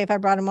be okay if I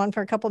brought him on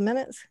for a couple of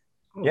minutes?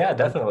 Yeah,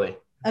 definitely.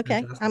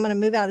 Okay. Fantastic. I'm going to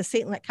move out of the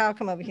seat and let Kyle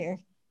come over here.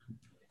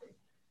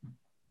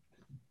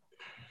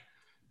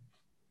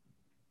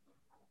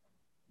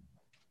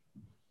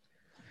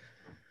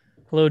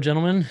 Hello,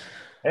 gentlemen.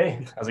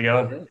 Hey, how's it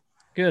going?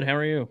 Good. How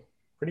are you?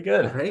 Pretty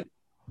good. Great.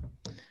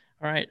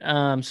 All right.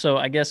 So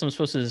I guess I'm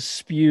supposed to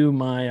spew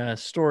my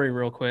story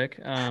real quick.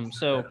 I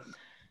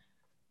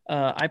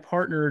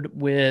partnered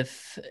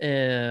with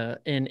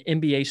an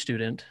MBA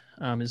student.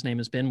 His name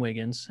is Ben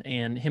Wiggins,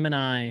 and him and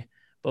I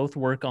both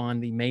work on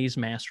the Maze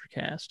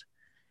Mastercast.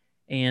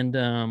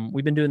 And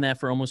we've been doing that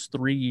for almost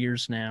 3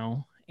 years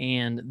now.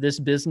 And this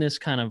business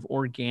kind of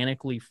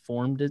organically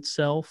formed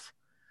itself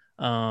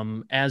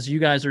as you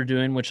guys are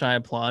doing, which I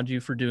applaud you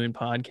for doing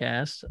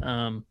podcasts.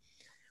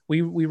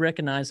 We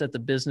recognized that the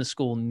business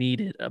school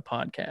needed a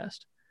podcast.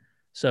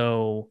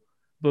 So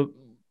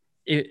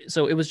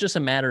it was just a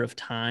matter of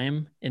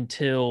time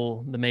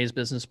until the Maze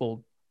Business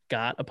School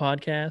got a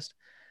podcast.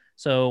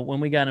 So when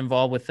we got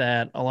involved with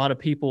that, a lot of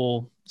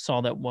people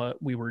saw that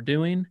what we were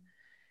doing,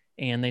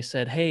 and they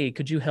said, "Hey,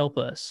 could you help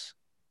us?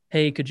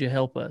 Hey, could you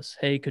help us?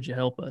 Hey, could you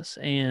help us?"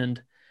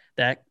 And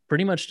that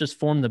pretty much just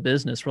formed the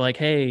business. We're like,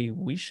 "Hey,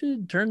 we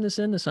should turn this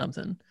into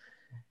something."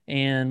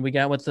 And we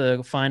got with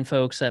the fine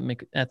folks at the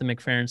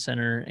McFerrin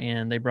Center,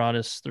 and they brought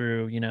us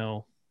through, you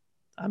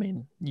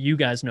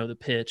guys know the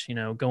pitch,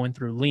 going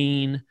through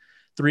lean,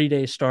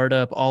 3-day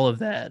startup, all of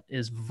that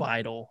is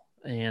vital,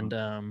 and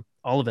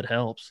all of it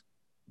helps.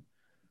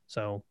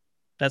 So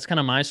that's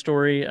kind of my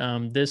story.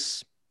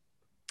 This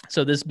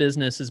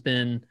business has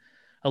been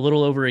a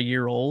little over a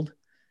year old.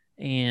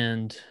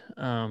 And if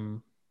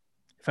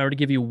I were to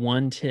give you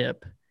one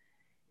tip,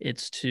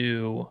 it's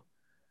to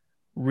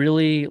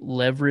really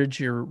leverage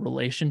your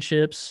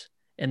relationships.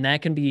 And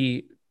that can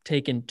be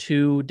taken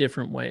two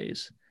different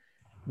ways.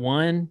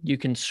 One, you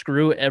can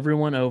screw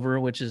everyone over,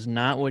 which is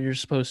not what you're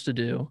supposed to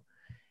do.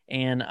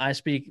 And I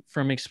speak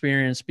from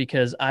experience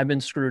because I've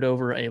been screwed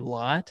over a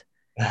lot,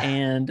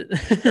 and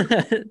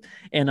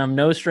and I'm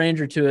no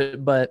stranger to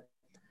it. But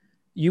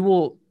you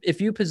will,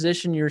 if you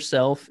position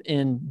yourself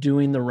in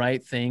doing the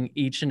right thing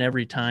each and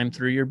every time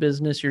through your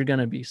business, you're going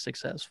to be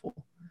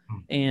successful.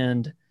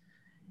 And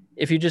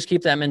if you just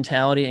keep that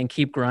mentality and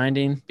keep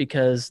grinding,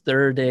 because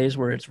there are days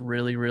where it's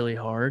really, really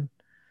hard,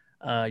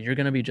 you're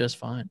going to be just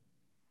fine.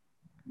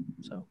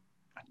 So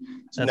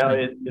now,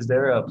 is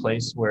there a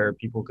place where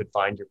people could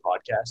find your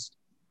podcast?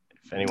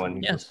 If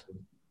anyone, yes.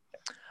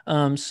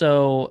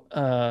 So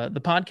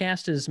the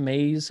podcast is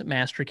Mays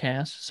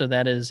Mastercast. So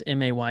that is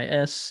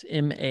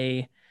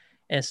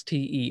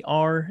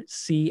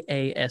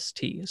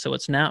MAYSMASTERCAST. So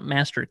it's not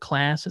Master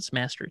Class, it's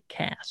Master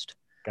Cast.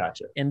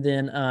 Gotcha. And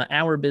then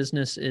our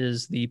business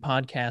is the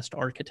Podcast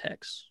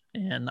Architects.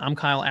 And I'm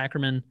Kyle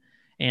Ackerman,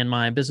 and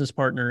my business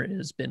partner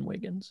is Ben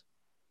Wiggins.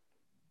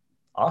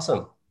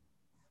 Awesome.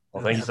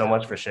 Well, thank you so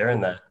much for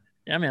sharing that.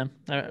 Yeah, man.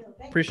 I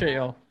appreciate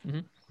y'all. Mm-hmm.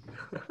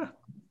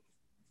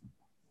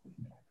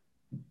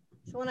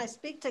 So when I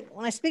speak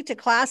to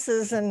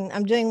classes, and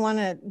I'm doing one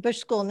at Bush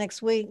School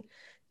next week,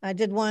 I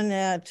did one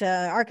at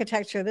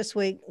architecture this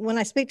week. When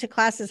I speak to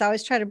classes, I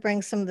always try to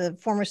bring some of the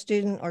former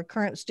student or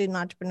current student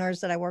entrepreneurs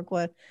that I work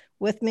with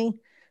me.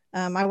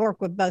 I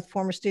work with both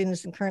former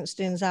students and current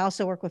students. I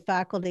also work with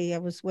faculty. I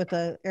was with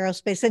an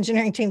aerospace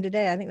engineering team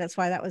today. I think that's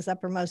why that was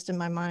uppermost in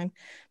my mind.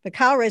 But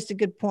Kyle raised a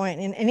good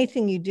point. In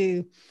anything you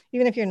do,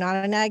 even if you're not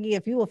an Aggie,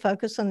 if you will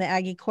focus on the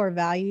Aggie core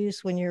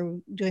values when you're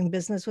doing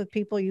business with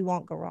people, you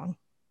won't go wrong.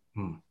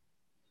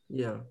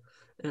 Yeah.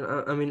 And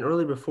I mean,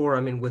 early before, I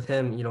mean, with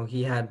him,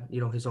 he had,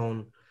 his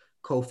own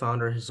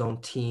co-founder, his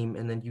own team,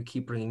 and then you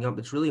keep bringing up,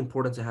 it's really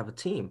important to have a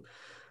team.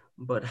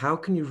 But how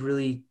can you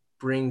really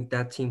bring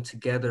that team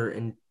together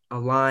and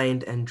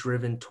aligned and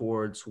driven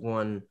towards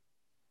one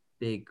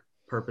big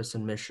purpose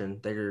and mission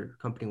that your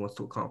company wants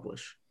to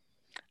accomplish?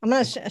 I'm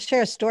going to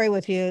share a story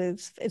with you.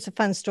 It's a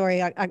fun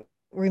story. I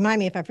remind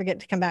me if I forget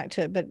to come back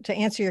to it. But to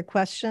answer your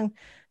question,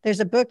 there's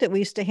a book that we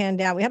used to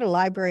hand out. We had a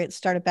library at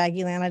Startup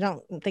Aggieland. I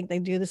don't think they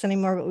do this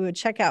anymore, but we would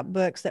check out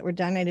books that were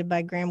donated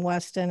by Graham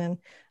Weston and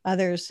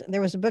others.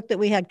 There was a book that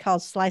we had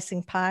called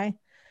Slicing Pie.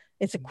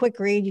 It's a quick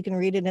read. You can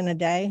read it in a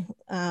day,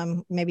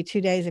 maybe 2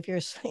 days if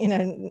you're,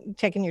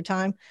 taking your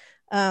time.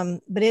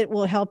 But it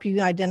will help you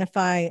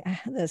identify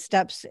the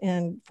steps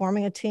in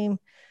forming a team.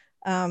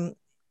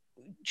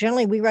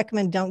 Generally, we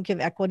recommend don't give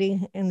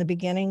equity in the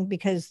beginning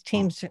because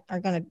teams are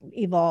going to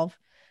evolve.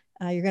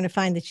 You're going to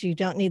find that you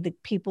don't need the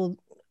people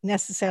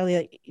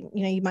necessarily.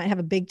 You might have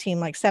a big team,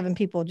 like 7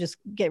 people, just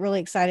get really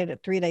excited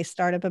at 3-day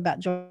startup about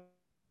joining.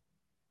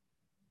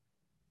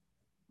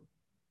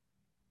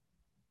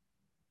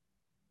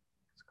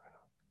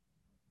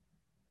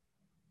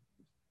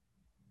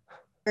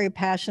 Very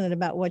passionate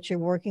about what you're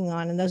working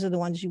on, and those are the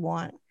ones you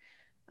want.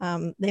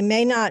 They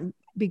may not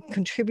be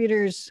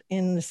contributors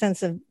in the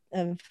sense of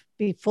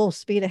be full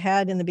speed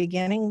ahead in the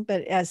beginning,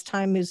 but as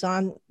time moves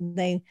on,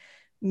 they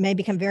may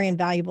become very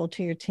invaluable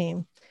to your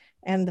team.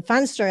 And the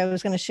fun story I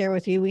was going to share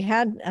with you, we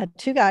had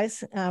 2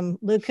 guys,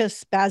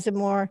 Lucas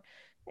Bazimore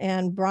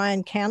and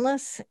Brian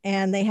Canless,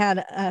 and they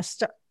had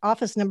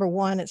office number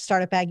 1 at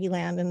Startup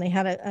Aggieland, and they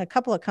had a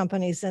couple of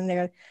companies in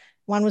there.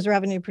 One was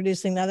revenue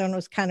producing, the other one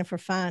was kind of for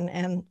fun.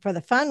 And for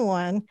the fun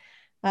one,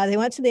 they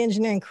went to the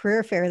engineering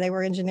career fair. They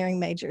were engineering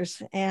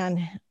majors and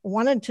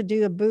wanted to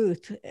do a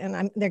booth.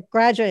 And they're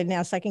graduated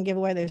now, so I can give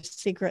away their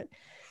secret.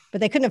 But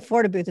they couldn't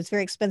afford a booth. It's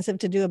very expensive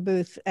to do a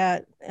booth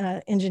at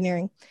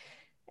engineering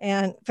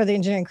and for the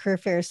engineering career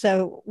fair.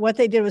 So what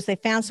they did was they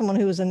found someone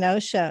who was a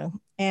no-show,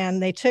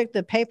 and they took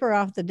the paper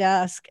off the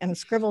desk and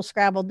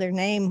scrabbled their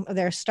name of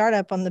their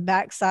startup on the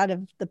back side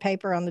of the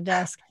paper on the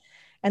desk.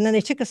 And then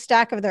they took a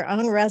stack of their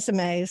own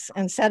resumes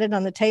and set it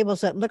on the table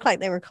so it looked like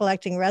they were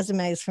collecting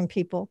resumes from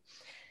people.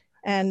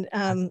 And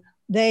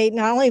they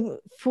not only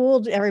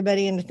fooled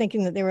everybody into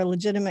thinking that they were a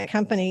legitimate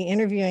company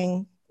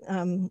interviewing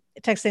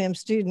Texas A&M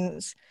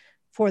students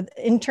for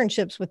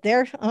internships with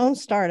their own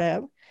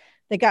startup,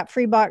 they got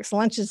free box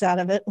lunches out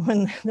of it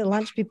when the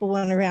lunch people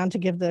went around to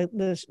give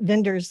the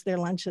vendors their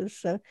lunches.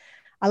 So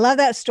I love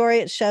that story.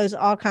 It shows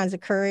all kinds of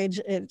courage.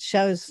 It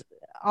shows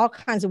all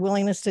kinds of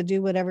willingness to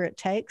do whatever it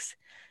takes.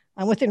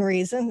 Within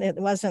reason. It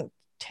wasn't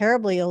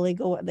terribly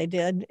illegal what they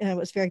did, and it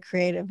was very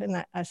creative.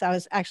 And I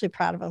was actually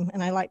proud of them,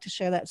 and I like to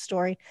share that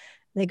story.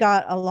 They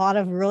got a lot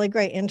of really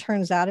great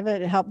interns out of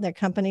it. It helped their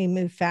company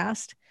move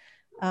fast,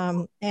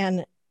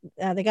 and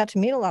they got to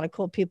meet a lot of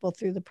cool people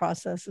through the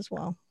process as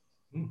well.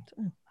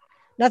 So,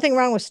 nothing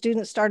wrong with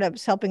student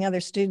startups helping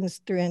other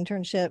students through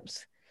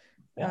internships.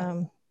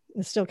 It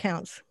still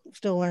counts.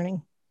 Still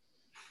learning.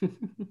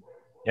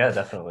 Yeah,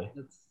 definitely.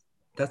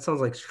 That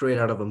sounds like straight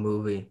out of a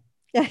movie.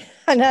 Yeah,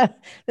 I know.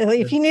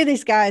 If you knew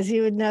these guys,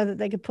 you would know that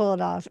they could pull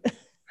it off.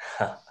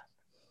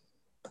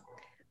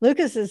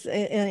 Lucas is an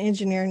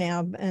engineer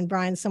now, and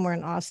Brian's somewhere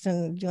in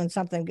Austin doing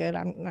something good.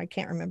 I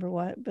can't remember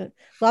what, but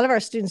a lot of our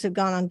students have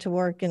gone on to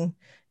work in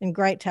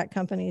great tech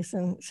companies.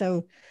 And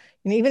so,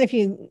 even if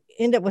you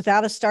end up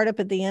without a startup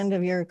at the end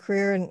of your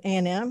career in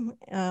A&M,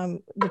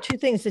 the two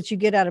things that you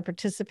get out of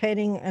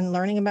participating and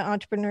learning about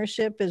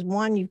entrepreneurship is,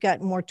 one, you've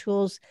got more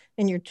tools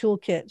in your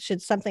toolkit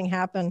should something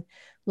happen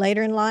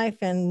later in life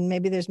and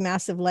maybe there's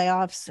massive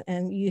layoffs,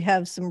 and you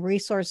have some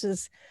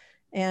resources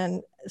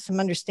and some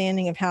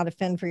understanding of how to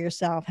fend for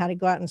yourself, how to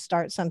go out and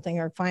start something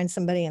or find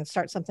somebody and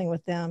start something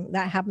with them.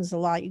 That happens a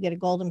lot. You get a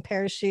golden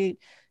parachute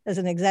as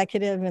an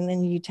executive, and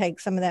then you take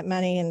some of that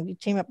money and you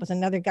team up with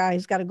another guy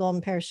who's got a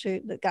golden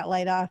parachute that got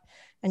laid off,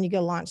 and you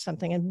go launch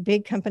something. And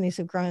big companies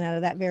have grown out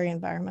of that very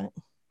environment.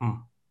 Yeah,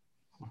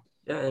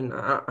 and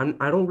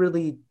I don't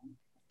really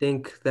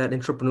think that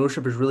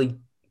entrepreneurship is really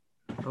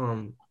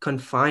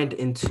confined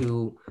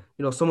into,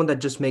 someone that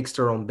just makes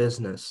their own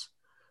business.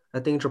 I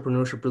think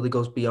entrepreneurship really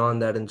goes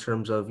beyond that in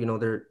terms of,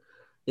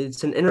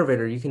 it's an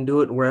innovator. You can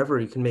do it wherever.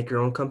 You can make your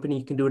own company.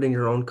 You can do it in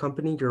your own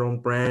company, your own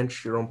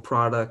branch, your own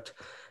product.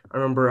 I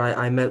remember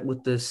I met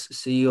with this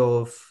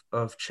CEO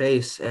of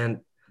Chase,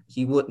 and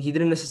he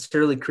didn't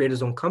necessarily create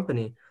his own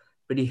company,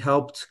 but he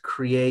helped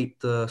create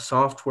the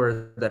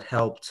software that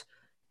helped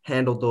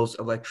handle those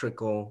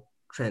electrical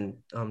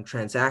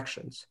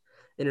transactions.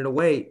 And in a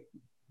way,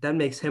 that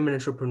makes him an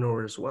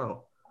entrepreneur as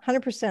well.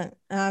 100%.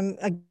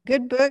 A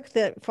good book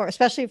that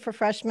especially for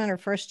freshmen or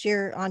first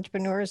year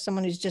entrepreneurs,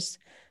 someone who's just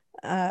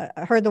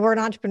heard the word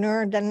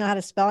entrepreneur, doesn't know how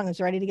to spell it, and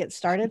is ready to get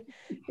started.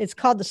 It's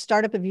called The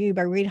Startup of You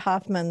by Reid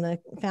Hoffman, the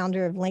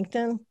founder of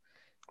LinkedIn.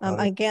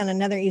 Again,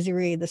 another easy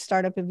read, The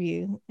Startup of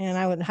You. And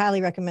I would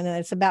highly recommend it.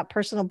 It's about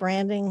personal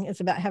branding. It's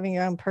about having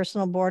your own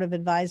personal board of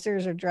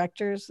advisors or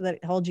directors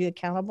that hold you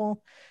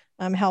accountable,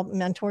 help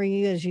mentor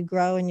you as you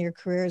grow in your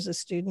career as a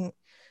student.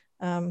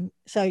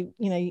 So,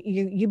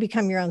 you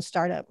become your own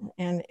startup.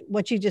 And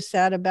what you just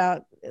said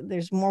about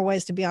there's more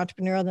ways to be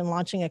entrepreneurial than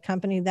launching a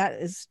company,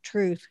 that is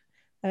truth.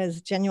 That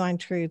is genuine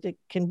truth. It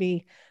can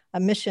be a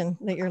mission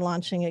that you're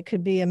launching. It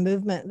could be a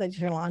movement that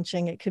you're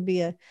launching. It could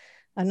be a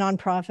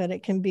nonprofit.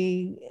 It can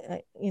be,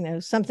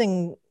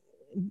 something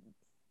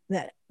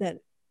that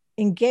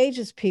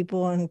engages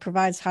people and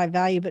provides high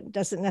value, but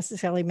doesn't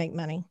necessarily make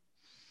money.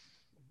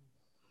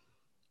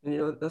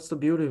 And, that's the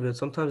beauty of it.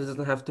 Sometimes it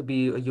doesn't have to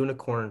be a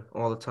unicorn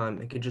all the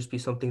time. It could just be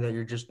something that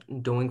you're just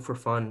doing for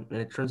fun, and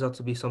it turns out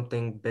to be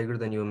something bigger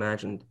than you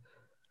imagined.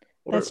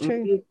 Or That's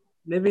true.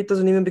 maybe it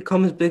doesn't even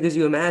become as big as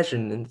you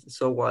imagined, and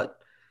so what?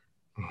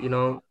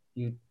 You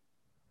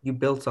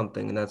build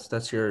something, and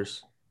that's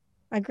yours.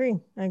 I agree.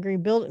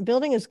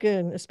 Building is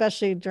good,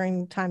 especially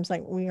during times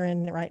like we are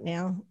in right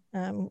now.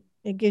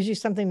 It gives you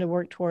something to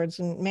work towards,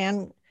 and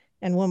man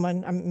and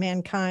woman,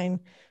 mankind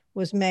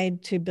was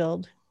made to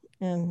build.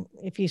 And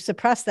if you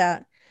suppress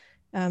that,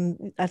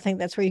 I think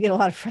that's where you get a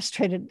lot of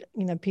frustrated,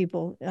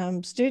 people.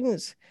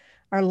 Students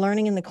are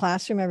learning in the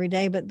classroom every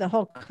day, but the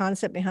whole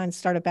concept behind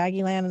Startup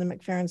Aggieland and the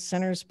McFerrin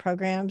Center's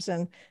programs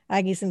and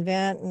Aggie's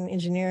Invent and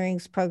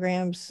engineering's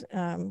programs,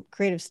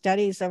 creative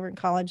studies over at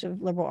College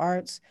of Liberal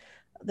Arts,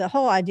 the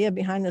whole idea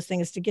behind this thing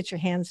is to get your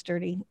hands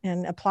dirty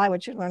and apply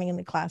what you're learning in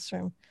the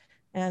classroom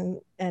and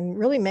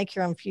really make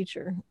your own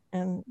future.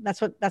 And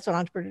that's what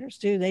entrepreneurs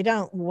do. They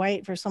don't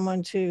wait for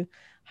someone to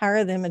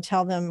hire them and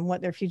tell them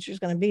what their future is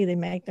going to be. They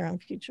make their own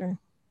future.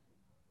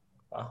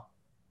 Wow.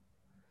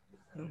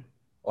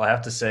 Well, I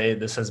have to say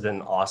this has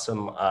been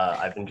awesome.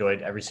 I've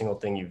enjoyed every single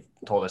thing you've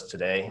told us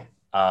today.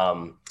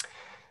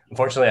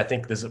 Unfortunately, I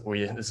think this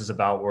is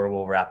about where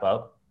we'll wrap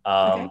up.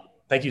 Okay.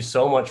 Thank you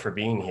so much for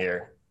being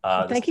here.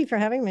 Thank you for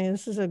having me.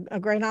 This is a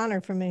great honor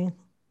for me.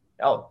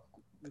 Oh,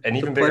 an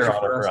even bigger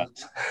honor for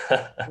us.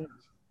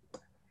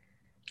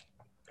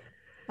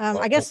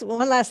 I guess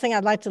one last thing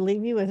I'd like to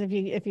leave you with,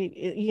 if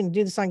you can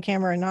do this on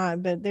camera or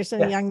not, but there's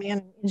a young man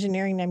in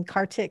engineering named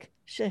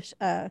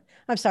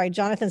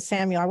Jonathan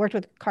Samuel. I worked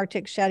with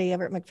Kartik Shetty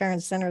over at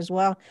McFerrin Center as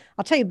well.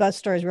 I'll tell you both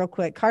stories real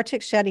quick.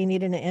 Kartik Shetty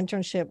needed an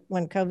internship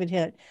when COVID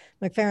hit.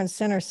 McFerrin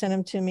Center sent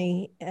him to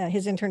me,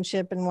 his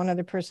internship, and one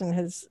other person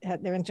has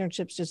had their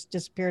internships just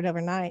disappeared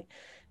overnight.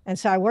 And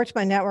so I worked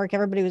my network.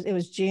 It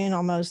was June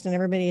almost, and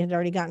everybody had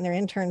already gotten their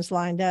interns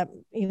lined up,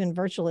 even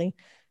virtually.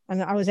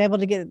 And I was able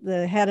to get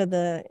the head of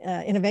the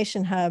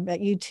innovation hub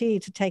at UT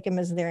to take him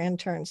as their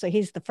intern. So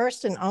he's the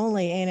first and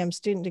only A&M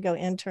student to go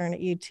intern at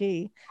UT.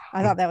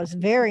 I thought that was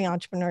very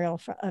entrepreneurial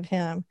of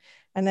him.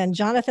 And then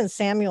Jonathan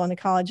Samuel in the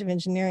College of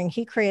Engineering,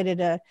 he created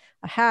a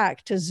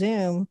hack to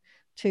Zoom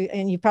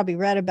and you probably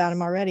read about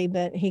him already,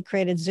 but he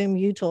created Zoom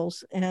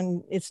utils.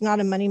 And it's not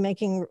a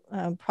money-making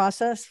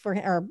process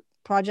or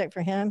project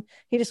for him.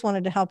 He just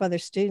wanted to help other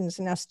students.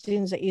 And now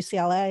students at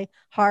UCLA,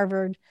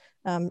 Harvard,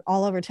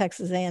 all over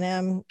Texas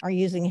A&M are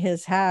using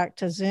his hack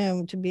to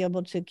Zoom to be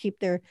able to keep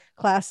their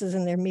classes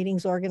and their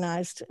meetings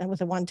organized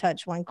with a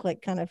one-touch,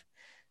 one-click kind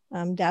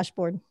of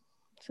dashboard.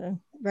 So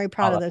very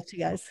proud of those two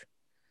guys.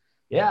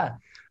 Yeah.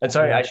 And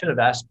sorry, Yeah. I should have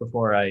asked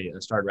before I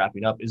started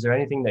wrapping up. Is there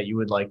anything that you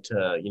would like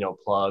to,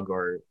 plug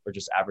or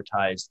just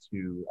advertise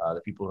to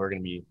the people who are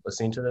going to be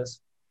listening to this?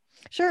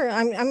 Sure.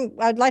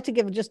 I'd like to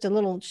give just a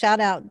little shout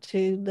out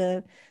to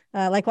the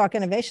Lake Walk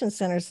Innovation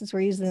Center since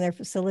we're using their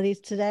facilities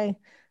today.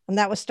 And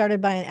that was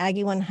started by an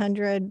Aggie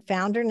 100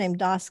 founder named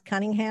Doss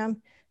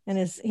Cunningham. And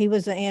he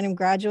was an A&M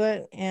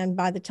graduate. And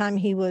by the time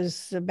he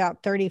was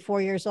about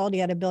 34 years old, he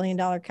had $1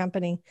 billion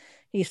company.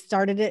 He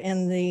started it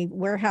in the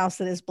warehouse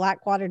that is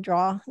Blackwater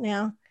Draw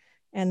now.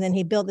 And then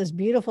he built this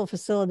beautiful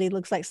facility.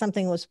 Looks like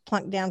something was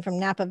plunked down from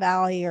Napa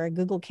Valley or a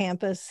Google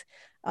campus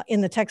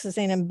in the Texas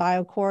A&M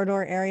Bio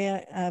Corridor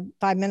area,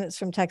 5 minutes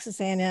from Texas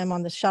A&M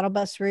on the shuttle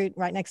bus route,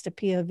 right next to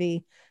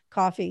POV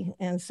Coffee.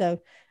 And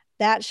so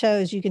that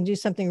shows you can do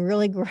something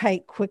really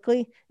great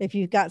quickly if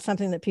you've got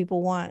something that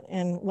people want.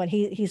 And what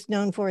he's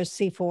known for is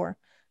C4,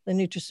 the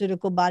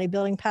nutraceutical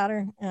bodybuilding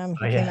powder.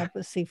 He came up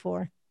with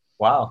C4.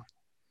 Wow,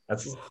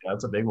 that's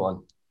a big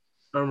one.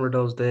 I remember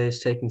those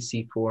days taking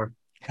C4.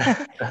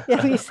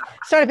 Yeah, we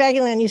started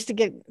Aggieland, used to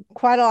get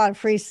quite a lot of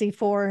free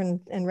C4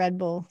 and Red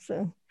Bull.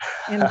 So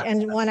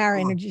and 1 hour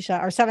energy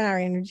shot or 7 hour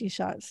energy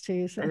shots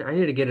too. So I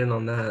need to get in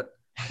on that.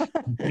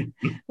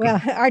 Well,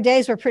 our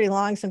days were pretty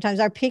long. Sometimes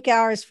our peak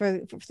hours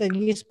for the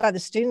use by the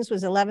students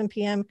was 11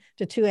 p.m.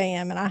 to 2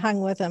 a.m. And I hung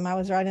with them. I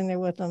was right in there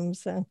with them.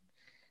 So,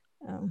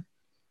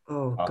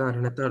 Oh God,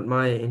 and I thought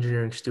my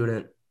engineering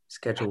student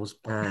schedule was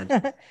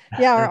bad.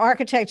 Yeah, our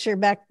architecture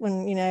back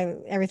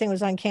when everything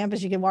was on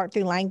campus, you could walk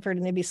through Langford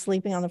and they'd be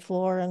sleeping on the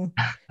floor, and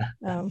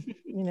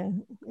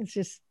it's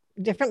just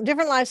different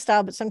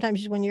lifestyle. But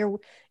sometimes when you're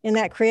in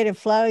that creative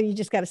flow, you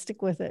just got to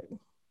stick with it.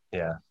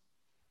 Yeah.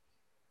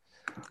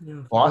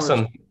 Yeah,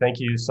 Awesome. Thank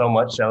you so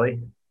much, Shelly.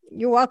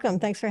 You're welcome.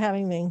 Thanks for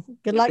having me.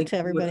 Good luck to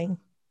everybody.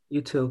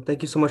 You too.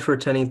 Thank you so much for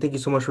attending. Thank you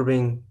so much for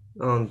being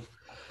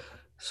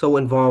so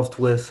involved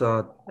with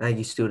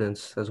Aggie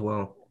students as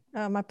well.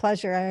 My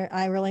pleasure.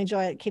 I really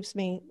enjoy it. It keeps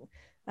me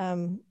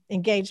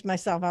engaged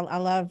myself. I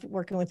love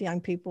working with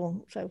young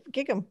people. So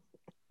gig 'em.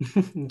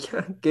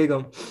 Yeah, gig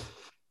 'em.